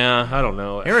 Yeah, I don't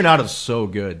know. Arenado's so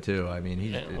good, too. I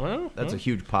mean, that's a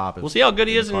huge pop. We'll see how good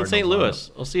he is in St.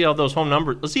 Louis. We'll see how those home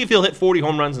numbers. Let's see if he'll hit 40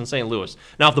 home runs in St. Louis.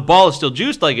 Now, if the ball is still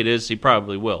juiced like it is, he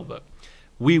probably will. But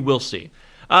we will see.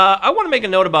 I want to make a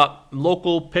note about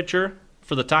local pitcher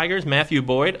for the Tigers, Matthew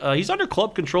Boyd. He's under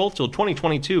club control till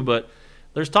 2022, but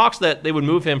there's talks that they would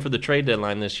move him for the trade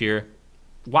deadline this year.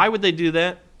 Why would they do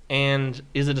that? And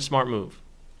is it a smart move?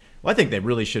 Well, I think they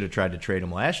really should have tried to trade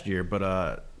him last year,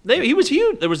 but he was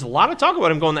huge. There was a lot of talk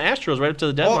about him going to the Astros right up to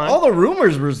the deadline. All the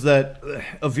rumors was that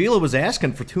Avila was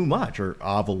asking for too much, or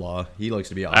Avila. He likes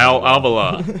to be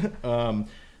Avila.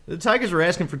 The Tigers were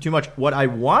asking for too much. What I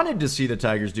wanted to see the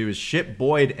Tigers do is ship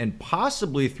Boyd and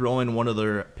possibly throw in one of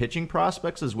their pitching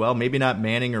prospects as well. Maybe not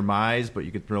Manning or Mize, but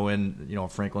you could throw in, a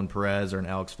Franklin Perez or an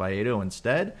Alex Faedo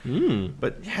instead.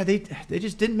 But yeah, they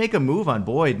just didn't make a move on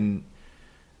Boyd, and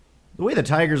the way the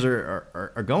Tigers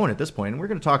are going at this point, and we're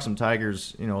going to talk some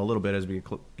Tigers, a little bit as we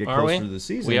get closer to the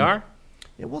season. We are.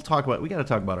 Yeah, we got to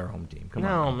talk about our home team. Come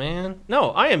on. No, man. No,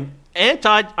 I am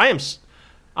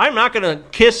I'm not going to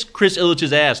kiss Chris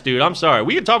Ilitch's ass, dude. I'm sorry.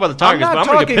 We can talk about the Tigers, but I'm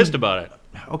going to get pissed about it.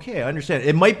 Okay, I understand.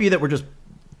 It might be that we're just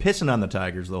pissing on the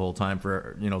Tigers the whole time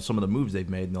for, some of the moves they've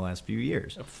made in the last few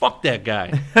years. Fuck that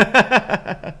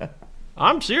guy.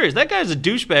 I'm serious. That guy's a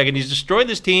douchebag, and he's destroyed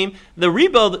this team. The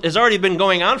rebuild has already been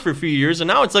going on for a few years, and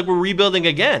now it's like we're rebuilding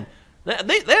again.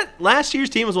 That last year's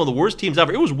team was one of the worst teams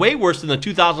ever. It was way worse than the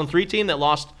 2003 team that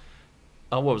lost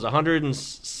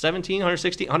 117,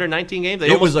 116, 119 games?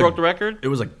 They almost broke the record? It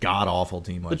was a god-awful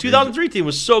team. The 2003 team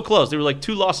was so close. They were like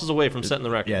 2 losses away from setting the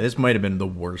record. Yeah, this might have been the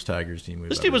worst Tigers team we've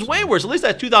ever seen. This team was way worse. At least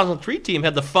that 2003 team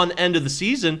had the fun end of the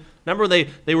season. Remember,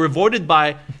 they were avoided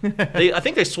by I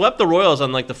think they swept the Royals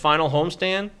on like the final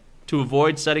homestand to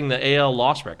avoid setting the AL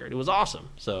loss record. It was awesome.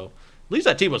 So at least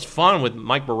that team was fun with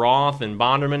Mike Baroth and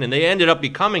Bonderman, and they ended up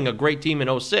becoming a great team in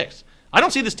 2006. I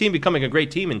don't see this team becoming a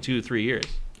great team in 2-3 years.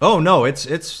 Oh no, it's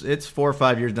 4 or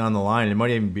 5 years down the line. It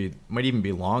might even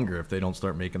be longer if they don't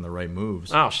start making the right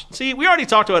moves. Oh, see, we already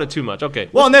talked about it too much. Okay.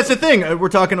 Well, and that's the thing. We're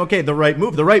talking the right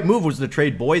move. The right move was to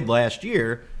trade Boyd last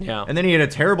year. Yeah. And then he had a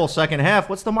terrible second half.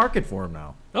 What's the market for him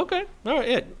now? Okay. All right.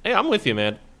 Yeah. Hey, I'm with you,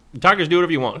 man. The Tigers do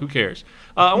whatever you want. Who cares?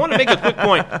 I want to make a quick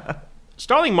point.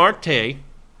 Starling Marte,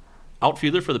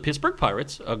 outfielder for the Pittsburgh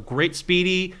Pirates, a great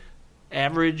speedy,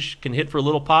 average, can hit for a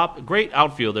little pop, great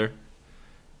outfielder.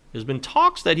 There's been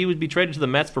talks that he would be traded to the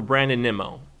Mets for Brandon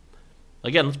Nimmo.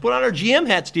 Again, let's put on our GM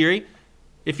hats, Deary.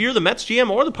 If you're the Mets GM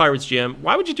or the Pirates GM,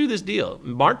 why would you do this deal?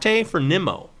 Marte for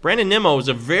Nimmo. Brandon Nimmo is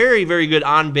a very, very good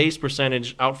on-base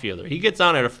percentage outfielder. He gets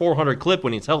on at a 400 clip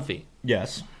when he's healthy.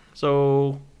 Yes.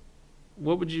 So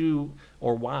what would you,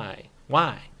 or why?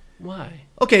 Why?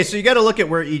 Okay, so you got to look at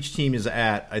where each team is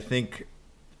at. I think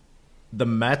the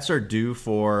Mets are due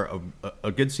for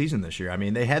a good season this year. I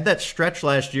mean, they had that stretch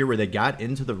last year where they got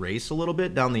into the race a little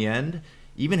bit down the end,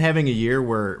 even having a year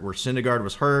where Syndergaard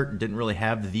was hurt, didn't really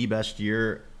have the best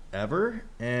year ever.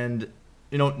 And,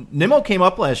 Nimmo came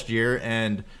up last year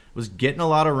and was getting a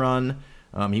lot of run.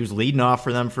 He was leading off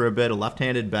for them for a bit, a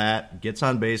left-handed bat, gets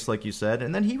on base, like you said,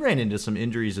 and then he ran into some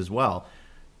injuries as well.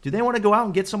 Do they want to go out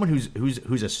and get someone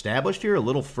who's established here, a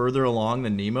little further along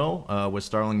than Nimmo with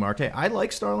Starling Marte? I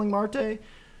like Starling Marte.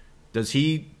 Does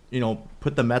he,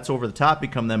 put the Mets over the top,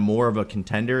 become them more of a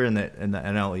contender in the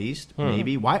NL East?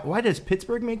 Maybe. Why does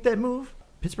Pittsburgh make that move?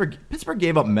 Pittsburgh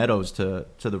gave up Meadows to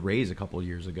the Rays a couple of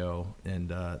years ago, and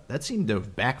that seemed to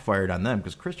have backfired on them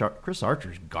because Chris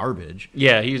Archer's garbage.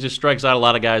 Yeah, he just strikes out a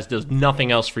lot of guys, does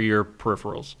nothing else for your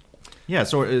peripherals. Yeah,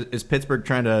 so is Pittsburgh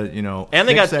trying to, And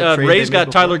they fix got that trade Rays they got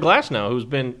made Tyler before? Glasnow, who's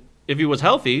been, if he was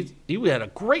healthy, he had a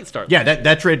great start. Yeah,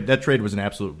 that trade was an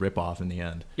absolute ripoff in the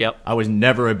end. Yep. I was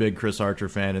never a big Chris Archer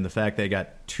fan, and the fact they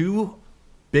got two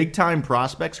big-time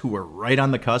prospects who were right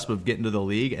on the cusp of getting to the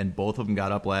league, and both of them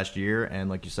got up last year, and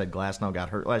like you said, Glasnow got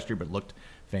hurt last year but looked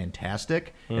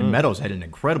fantastic, and Meadows had an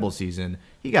incredible season.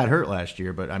 He got hurt last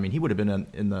year, but, he would have been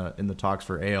in the talks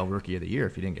for AL Rookie of the Year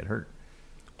if he didn't get hurt.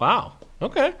 Wow.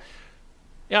 Okay.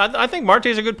 Yeah, I think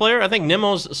Marte's a good player. I think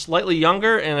Nimmo's slightly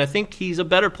younger, and I think he's a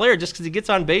better player just because he gets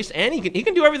on base, and he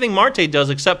can do everything Marte does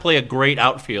except play a great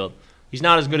outfield. He's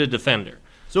not as good a defender.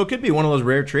 So it could be one of those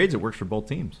rare trades that works for both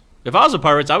teams. If I was the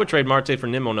Pirates, I would trade Marte for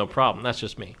Nimmo, no problem. That's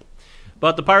just me.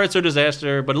 But the Pirates are a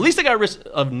disaster. But at least they got rid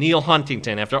of Neil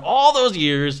Huntington. After all those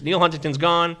years, Neil Huntington's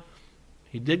gone.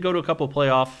 He did go to a couple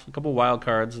wild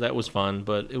cards. That was fun,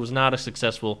 but it was not a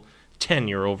successful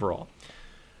tenure overall.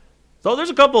 So there's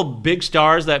a couple big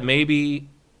stars that may be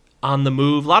on the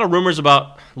move. A lot of rumors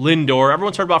about Lindor.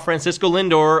 Everyone's heard about Francisco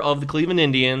Lindor of the Cleveland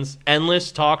Indians.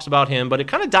 Endless talks about him, but it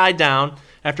kind of died down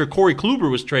after Corey Kluber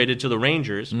was traded to the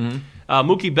Rangers.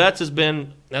 Mookie Betts has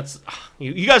been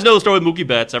you guys know the story with Mookie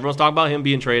Betts. Everyone's talking about him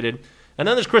being traded. And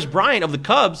then there's Chris Bryant of the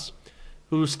Cubs,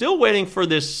 who's still waiting for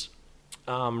this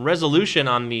resolution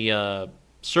on the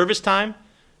service time.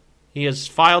 He has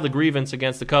filed a grievance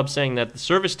against the Cubs saying that the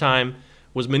service time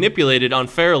was manipulated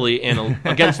unfairly and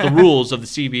against the rules of the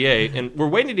CBA, and we're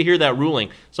waiting to hear that ruling.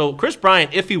 So Chris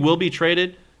Bryant, if he will be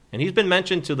traded, and he's been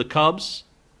mentioned to the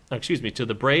to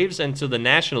the Braves and to the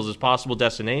Nationals as possible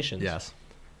destinations. Yes.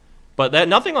 But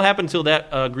nothing will happen until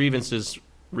that grievance is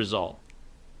resolved.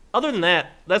 Other than that,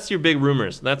 that's your big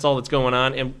rumors. That's all that's going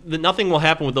on, and nothing will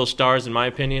happen with those stars, in my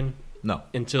opinion. No.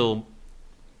 Until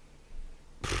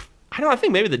I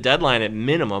think maybe the deadline at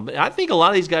minimum, but I think a lot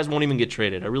of these guys won't even get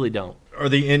traded. I really don't. Are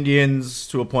the Indians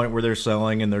to a point where they're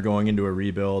selling and they're going into a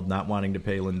rebuild, not wanting to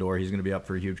pay Lindor? He's going to be up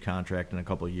for a huge contract in a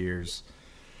couple of years.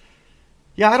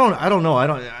 Yeah, I don't know. I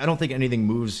don't think anything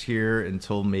moves here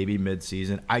until maybe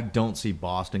midseason. I don't see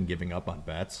Boston giving up on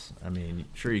Betts.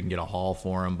 Sure, you can get a haul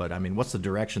for him, but what's the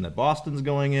direction that Boston's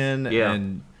going in? Yeah.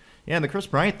 And the Chris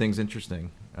Bryant thing's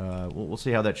interesting. We'll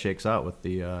see how that shakes out with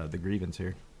the grievance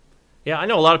here. Yeah, I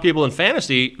know a lot of people in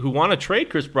fantasy who want to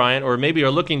trade Chris Bryant or maybe are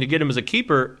looking to get him as a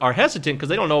keeper are hesitant because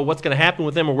they don't know what's going to happen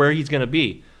with him or where he's going to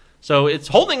be. So it's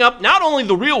holding up not only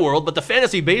the real world, but the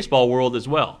fantasy baseball world as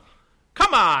well.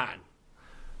 Come on!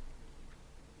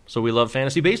 So we love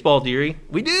fantasy baseball, Deary.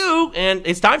 We do, and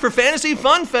it's time for Fantasy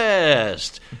Fun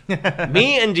Fest.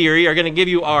 Me and Deary are going to give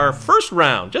you our first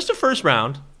round, just a first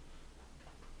round.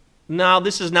 Now,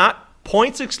 this is not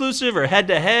points exclusive or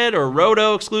head-to-head or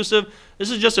roto exclusive. This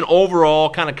is just an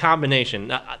overall kind of combination.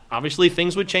 Now, obviously,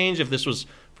 things would change if this was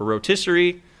for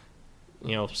rotisserie.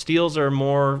 Steals are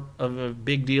more of a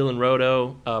big deal in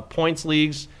roto. Points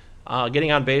leagues,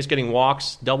 getting on base, getting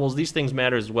walks, doubles, these things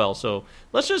matter as well. So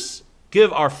let's just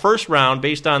give our first round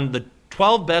based on the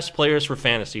 12 best players for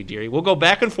fantasy, Deary. We'll go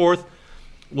back and forth.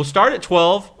 We'll start at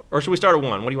 12, or should we start at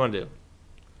 1? What do you want to do?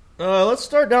 Let's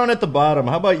start down at the bottom.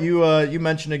 How about you? You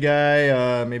mentioned a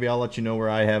guy. Maybe I'll let you know where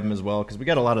I have him as well, because we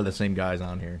got a lot of the same guys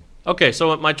on here. Okay,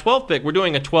 so at my 12th pick, we're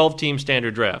doing a 12-team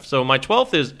standard draft. So my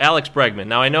 12th is Alex Bregman.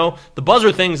 Now, I know the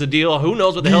buzzer thing's a deal. Who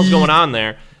knows what the hell's going on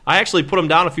there? I actually put him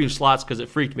down a few slots because it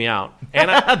freaked me out.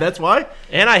 And that's why?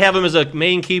 And I have him as a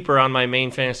main keeper on my main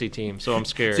fantasy team, so I'm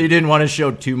scared. So you didn't want to show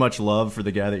too much love for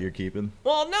the guy that you're keeping?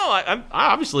 Well, no. I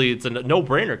obviously, it's a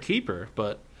no-brainer keeper,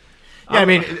 but...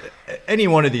 Yeah, any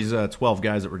one of these 12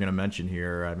 guys that we're going to mention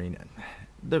here,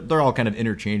 they're all kind of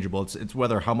interchangeable. It's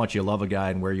whether how much you love a guy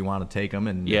and where you want to take him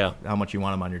and how much you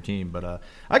want him on your team. But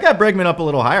I got Bregman up a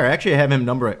little higher. I actually have him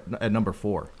at number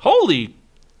 4. Holy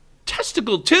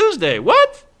Testicle Tuesday.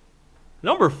 What?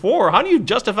 Number 4? How do you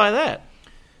justify that?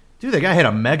 Dude, that guy had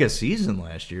a mega season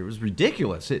last year. It was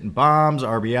ridiculous. Hitting bombs,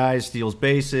 RBIs, steals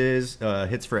bases,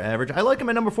 hits for average. I like him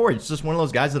at number 4. It's just one of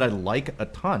those guys that I like a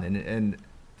ton. And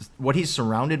what he's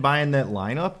surrounded by in that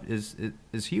lineup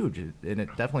is huge, and it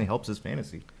definitely helps his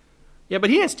fantasy. Yeah, but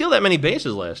he didn't steal that many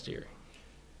bases last year.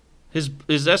 His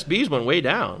SBs went way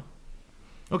down.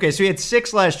 Okay, so he had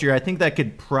 6 last year. I think that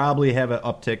could probably have an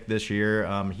uptick this year.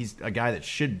 He's a guy that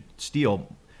should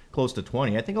steal close to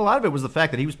 20. I think a lot of it was the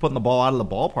fact that he was putting the ball out of the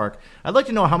ballpark. I'd like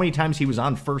to know how many times he was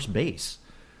on first base.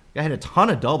 Guy had a ton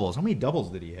of doubles. How many doubles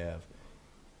did he have?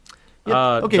 He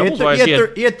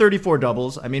had 34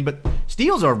 doubles. I mean, but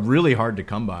steals are really hard to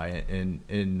come by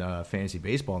in fantasy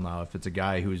baseball now. If it's a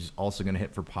guy who's also going to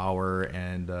hit for power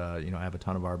and have a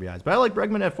ton of RBIs, but I like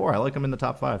Bregman at 4. I like him in the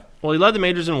top 5. Well, he led the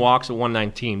majors in walks at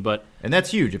 119, and that's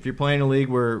huge. If you're playing a league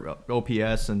where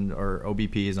OPS or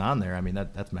OBP is on there, I mean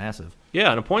that's massive.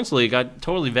 Yeah, in a points league, I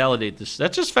totally validate this.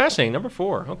 That's just fascinating. Number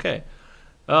 4, okay.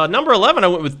 Number 11, I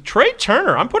went with Trey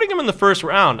Turner. I'm putting him in the first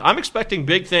round. I'm expecting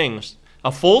big things.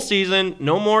 A full season,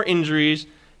 no more injuries,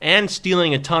 and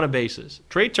stealing a ton of bases.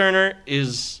 Trey Turner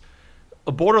is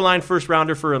a borderline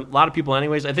first-rounder for a lot of people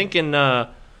anyways. I think in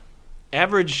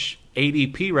average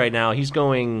ADP right now, he's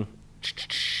going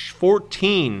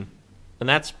 14, and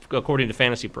that's according to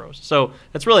Fantasy Pros. So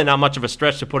that's really not much of a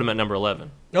stretch to put him at number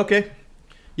 11. Okay.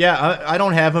 Yeah, I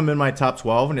don't have him in my top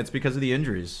 12, and it's because of the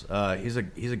injuries. He's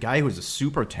a guy who's a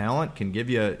super talent, can give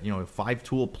you a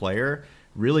 5-tool player,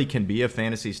 really can be a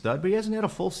fantasy stud, but he hasn't had a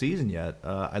full season yet.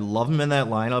 I love him in that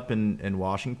lineup in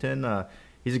Washington.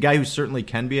 He's a guy who certainly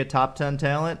can be a top 10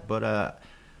 talent, but a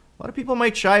lot of people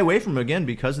might shy away from him again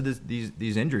because of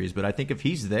these injuries. But I think if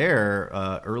he's there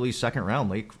early second round,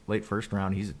 late first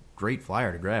round, he's a great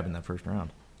flyer to grab in that first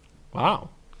round. Wow.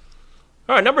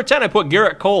 All right, number 10, I put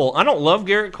Garrett Cole. I don't love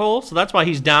Garrett Cole, so that's why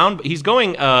he's down. But he's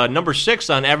going number 6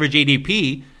 on average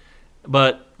ADP.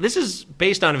 But this is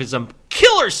based on if it's a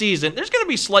killer season. There's going to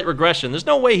be slight regression. There's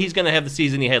no way he's going to have the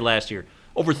season he had last year.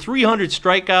 Over 300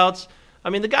 strikeouts.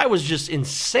 I mean, the guy was just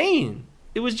insane.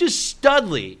 It was just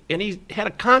studly, and he had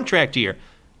a contract year.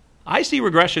 I see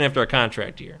regression after a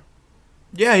contract year.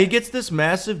 Yeah, he gets this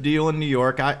massive deal in New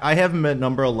York. I have him at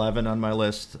number 11 on my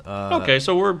list. Okay,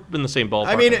 so we're in the same ballpark.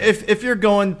 I mean, if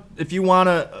you want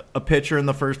a pitcher in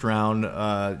the first round,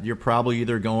 you're probably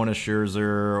either going a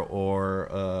Scherzer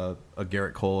or a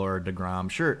Garrett Cole or a DeGrom.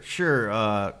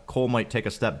 Sure, Cole might take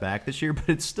a step back this year, but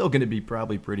it's still going to be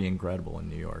probably pretty incredible in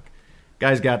New York.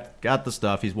 Guy's got the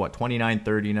stuff. He's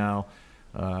 29-30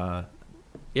 now.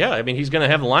 Yeah, I mean, he's going to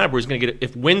have a lineup where he's going to get,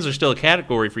 if wins are still a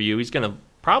category for you, he's going to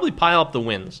probably pile up the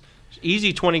wins.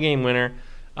 Easy 20-game winner.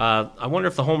 I wonder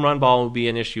if the home run ball will be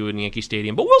an issue in Yankee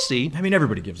Stadium, but we'll see. I mean,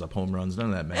 everybody gives up home runs. None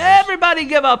of that matters. Everybody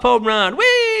give up home run.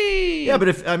 Whee! Yeah, but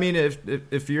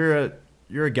if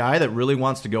you're a guy that really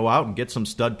wants to go out and get some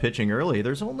stud pitching early,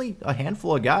 there's only a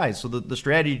handful of guys. So the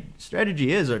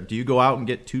strategy is, do you go out and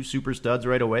get 2 super studs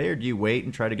right away, or do you wait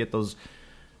and try to get those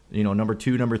number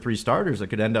 2, number 3 starters that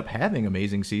could end up having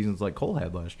amazing seasons like Cole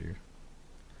had last year?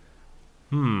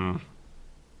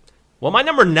 Well, my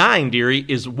number 9, Deary,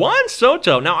 is Juan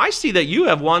Soto. Now, I see that you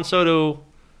have Juan Soto.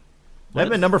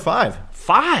 I'm at number 5.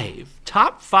 5.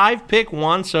 Top 5 pick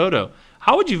Juan Soto.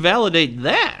 How would you validate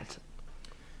that?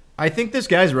 I think this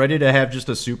guy's ready to have just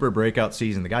a super breakout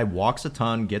season. The guy walks a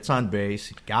ton, gets on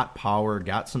base, got power,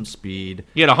 got some speed.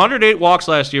 He had 108 walks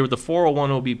last year with a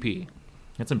 401 OBP.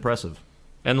 That's impressive.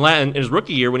 And in his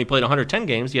rookie year, when he played 110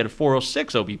 games, he had a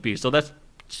 406 OBP. So that's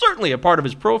certainly a part of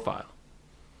his profile.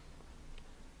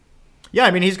 Yeah,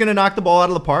 I mean, he's going to knock the ball out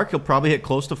of the park. He'll probably hit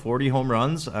close to 40 home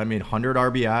runs. I mean, 100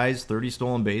 RBIs, 30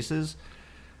 stolen bases.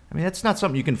 I mean, that's not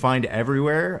something you can find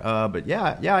everywhere. But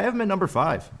yeah, I have him at number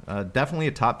 5. Definitely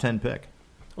a top 10 pick.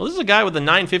 Well, this is a guy with a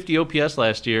 950 OPS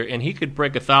last year, and he could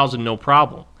break 1,000 no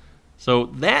problem. So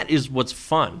that is what's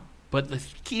fun. But the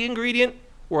key ingredient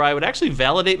where I would actually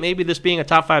validate maybe this being a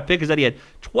top 5 pick is that he had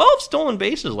 12 stolen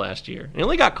bases last year. And he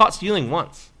only got caught stealing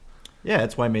once. Yeah,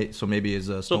 that's why. So maybe his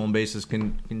stolen bases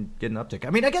can get an uptick. I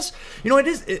mean, I guess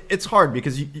it's hard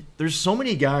because there's so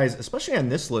many guys, especially on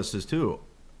this list as too,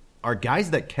 are guys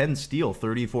that can steal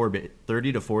 30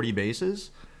 to 40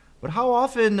 bases. But how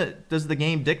often does the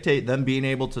game dictate them being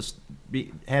able to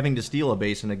be having to steal a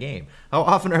base in a game? How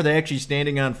often are they actually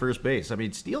standing on first base? I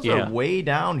mean, steals are way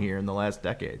down here in the last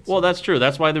decade. Well, that's true.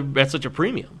 That's why they're at such a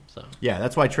premium. So yeah,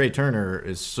 that's why Trey Turner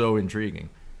is so intriguing.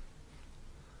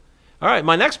 All right,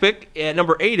 my next pick at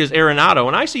number 8 is Arenado.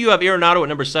 And I see you have Arenado at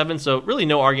number 7, so really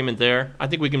no argument there. I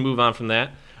think we can move on from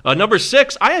that. Number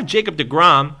 6, I have Jacob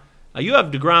deGrom. You have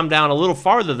deGrom down a little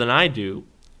farther than I do.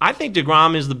 I think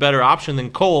deGrom is the better option than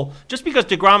Cole, just because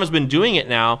deGrom has been doing it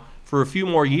now for a few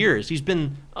more years. He's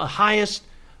been the highest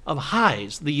of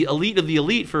highs, the elite of the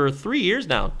elite for 3 years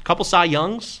now. A couple Cy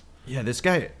Youngs. Yeah, this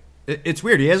guy, it's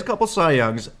weird. He has a couple Cy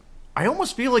Youngs. I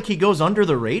almost feel like he goes under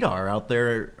the radar out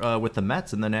there with the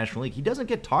Mets in the National League. He doesn't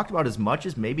get talked about as much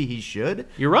as maybe he should.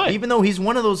 You're right. Even though he's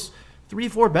one of those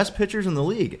 3-4 best pitchers in the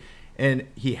league. And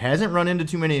he hasn't run into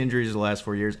too many injuries the last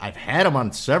 4 years. I've had him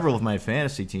on several of my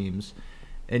fantasy teams.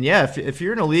 And yeah, if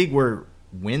you're in a league where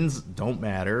wins don't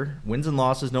matter, wins and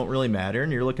losses don't really matter,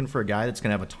 and you're looking for a guy that's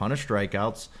going to have a ton of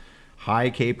strikeouts, high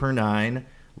K per 9,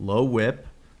 low whip,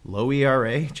 low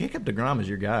ERA, Jacob deGrom is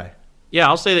your guy. Yeah,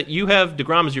 I'll say that you have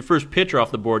DeGrom as your first pitcher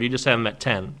off the board. You just have him at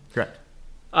 10. Correct.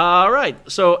 All right.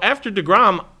 So after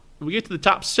DeGrom, we get to the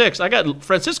top 6. I got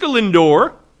Francisco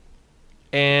Lindor,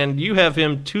 and you have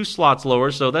him 2 slots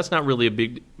lower, so that's not really a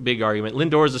big argument.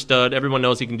 Lindor is a stud. Everyone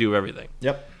knows he can do everything.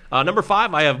 Yep. Number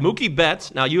 5, I have Mookie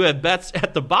Betts. Now, you have Betts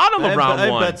at the bottom of round 1. I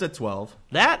have Betts at 12.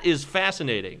 That is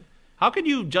fascinating. How can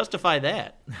you justify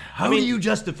that? How do you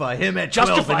justify him at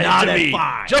 12 and not at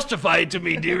 5? Justify it to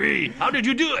me, dearie. How did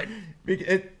you do it?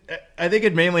 I think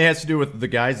it mainly has to do with the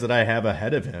guys that I have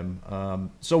ahead of him.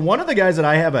 So one of the guys that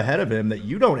I have ahead of him that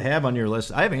you don't have on your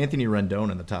list, I have Anthony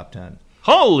Rendon in the top 10.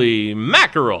 Holy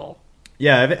mackerel.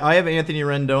 Yeah, I have Anthony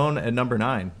Rendon at number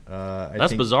 9.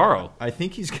 That's bizarro. I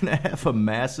think he's going to have a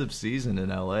massive season in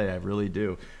L.A. I really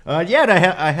do. Yeah, and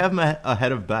I have him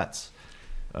ahead of Betts.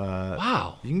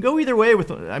 Wow. You can go either way with.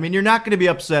 I mean, you're not going to be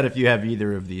upset if you have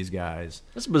either of these guys.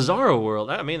 That's a bizarro world.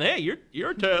 I mean, hey,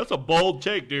 that's a bold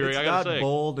take, dearie. I gotta say, not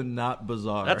bold and not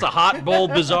bizarre. That's a hot,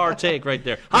 bold, bizarre take right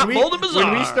there. Hot, bold, and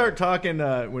bizarre. When we start talking,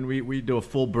 when we do a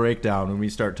full breakdown, when we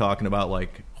start talking about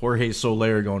like Jorge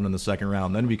Soler going in the second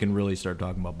round, then we can really start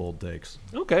talking about bold takes.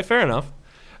 Okay, fair enough.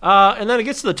 And then it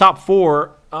gets to the top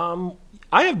 4.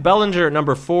 I have Bellinger at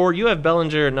number 4. You have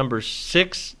Bellinger at number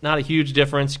 6. Not a huge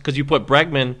difference because you put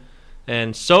Bregman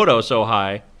and Soto so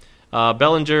high.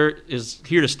 Bellinger is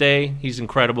here to stay. He's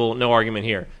incredible. No argument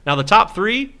here. Now, the top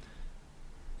 3,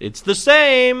 it's the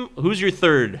same. Who's your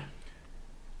third?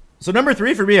 So number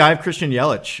 3 for me, I have Christian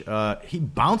Yelich. He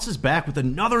bounces back with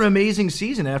another amazing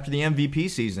season after the MVP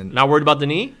season. Not worried about the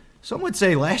knee? Some would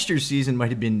say last year's season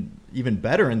might have been even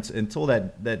better until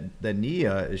that knee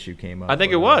issue came up. I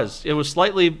think it was. It was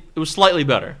slightly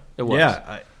better. It was.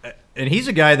 Yeah, and he's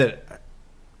a guy that.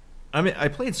 I mean, I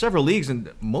played several leagues, and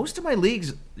most of my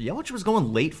leagues, Yelich was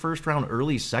going late first round,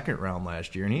 early second round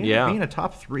last year, and he ended up being a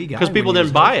top 3 guy because people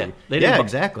didn't buy it.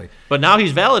 Exactly. But now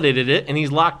he's validated it, and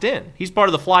he's locked in. He's part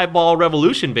of the fly ball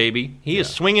revolution, baby. He is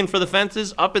swinging for the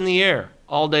fences, up in the air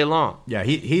all day long. Yeah,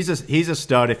 he's a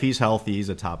stud. If he's healthy, he's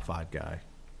a top 5 guy.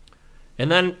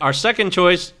 And then our second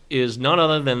choice is none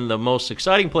other than the most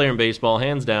exciting player in baseball,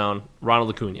 hands down,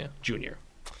 Ronald Acuna Jr.,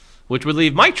 which would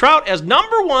leave Mike Trout as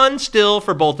number 1 still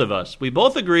for both of us. We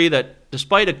both agree that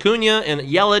despite Acuna and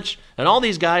Yelich and all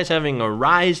these guys having a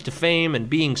rise to fame and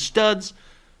being studs,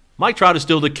 Mike Trout is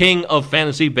still the king of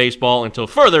fantasy baseball until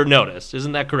further notice.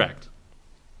 Isn't that correct?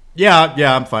 Yeah,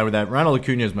 I'm fine with that. Ronald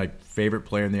Acuna is my favorite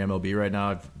player in the MLB right now.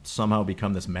 I've somehow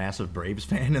become this massive Braves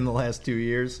fan in the last 2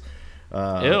 years.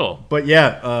 Ew. But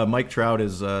yeah, Mike Trout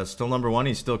is still number 1.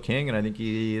 He's still king, and I think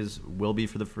he will be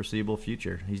for the foreseeable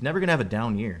future. He's never going to have a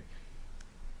down year.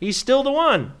 He's still the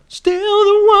one. Still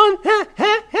the one. Ha,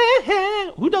 ha, ha,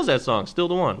 ha. Who does that song? Still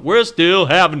the one. We're still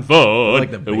having fun.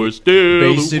 Like the we're still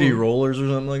Bay the City one. Rollers or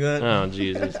something like that. Oh,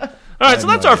 Jesus. All right, so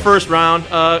that's our first round.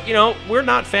 We're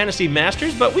not fantasy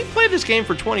masters, but we've played this game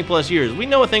for 20-plus years. We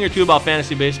know a thing or two about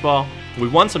fantasy baseball.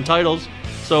 We've won some titles,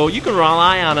 so you can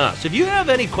rely on us. If you have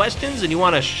any questions and you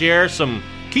want to share some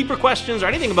keeper questions or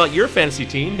anything about your fantasy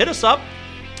team, hit us up.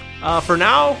 For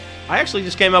now, I actually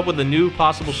just came up with a new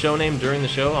possible show name during the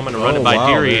show. I'm going to run it by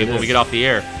Deary when we get off the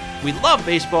air. We love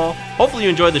baseball. Hopefully you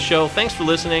enjoyed the show. Thanks for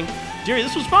listening. Deary,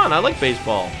 this was fun. I like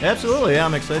baseball. Absolutely. Yeah,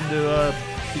 I'm excited to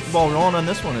keep the ball rolling on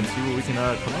this one and see what we can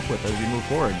come up with as we move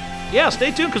forward. Yeah, stay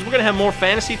tuned because we're going to have more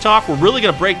fantasy talk. We're really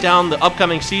going to break down the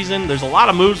upcoming season. There's a lot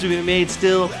of moves to be made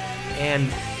still. And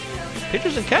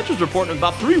pitchers and catchers reporting in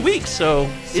about 3 weeks. So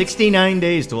 69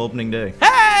 days till opening day.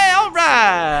 Hey, all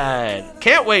right.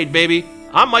 Can't wait, baby.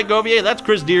 I'm Mike Govier. That's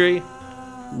Chris Deary.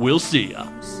 We'll see ya.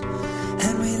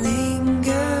 And we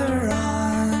linger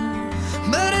on.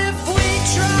 But if we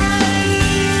try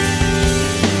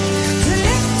to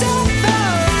lift up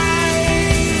our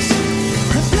eyes,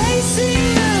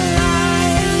 replacing the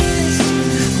lies,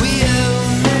 we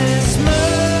own this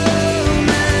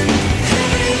moment.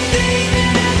 Everything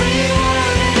and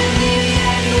everyone, and in the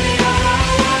end we all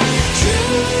want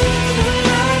truth will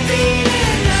not be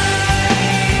denied.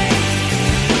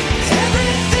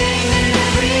 Everything and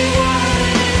everyone,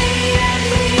 and in the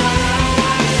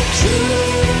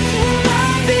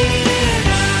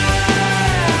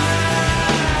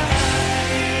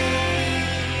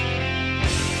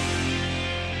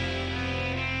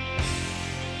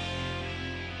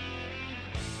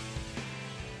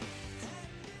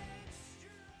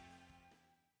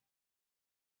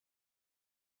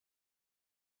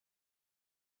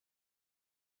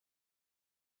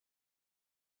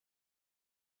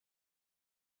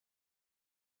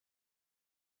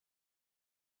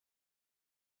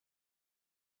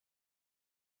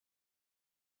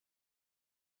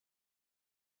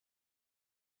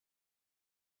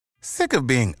Sick of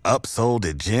being upsold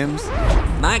at gyms?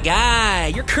 My guy,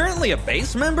 you're currently a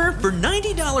base member? For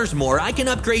 $90 more, I can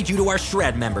upgrade you to our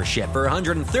Shred membership. For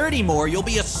 $130 more, you'll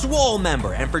be a Swole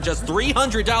member. And for just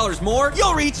 $300 more,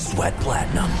 you'll reach Sweat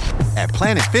Platinum. At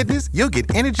Planet Fitness, you'll get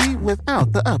energy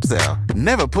without the upsell.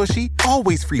 Never pushy,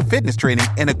 always free fitness training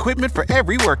and equipment for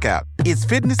every workout. It's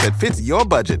fitness that fits your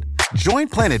budget. Join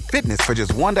Planet Fitness for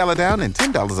just $1 down and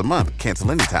 $10 a month.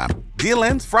 Cancel anytime. Deal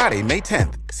ends Friday, May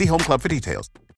 10th. See Home Club for details.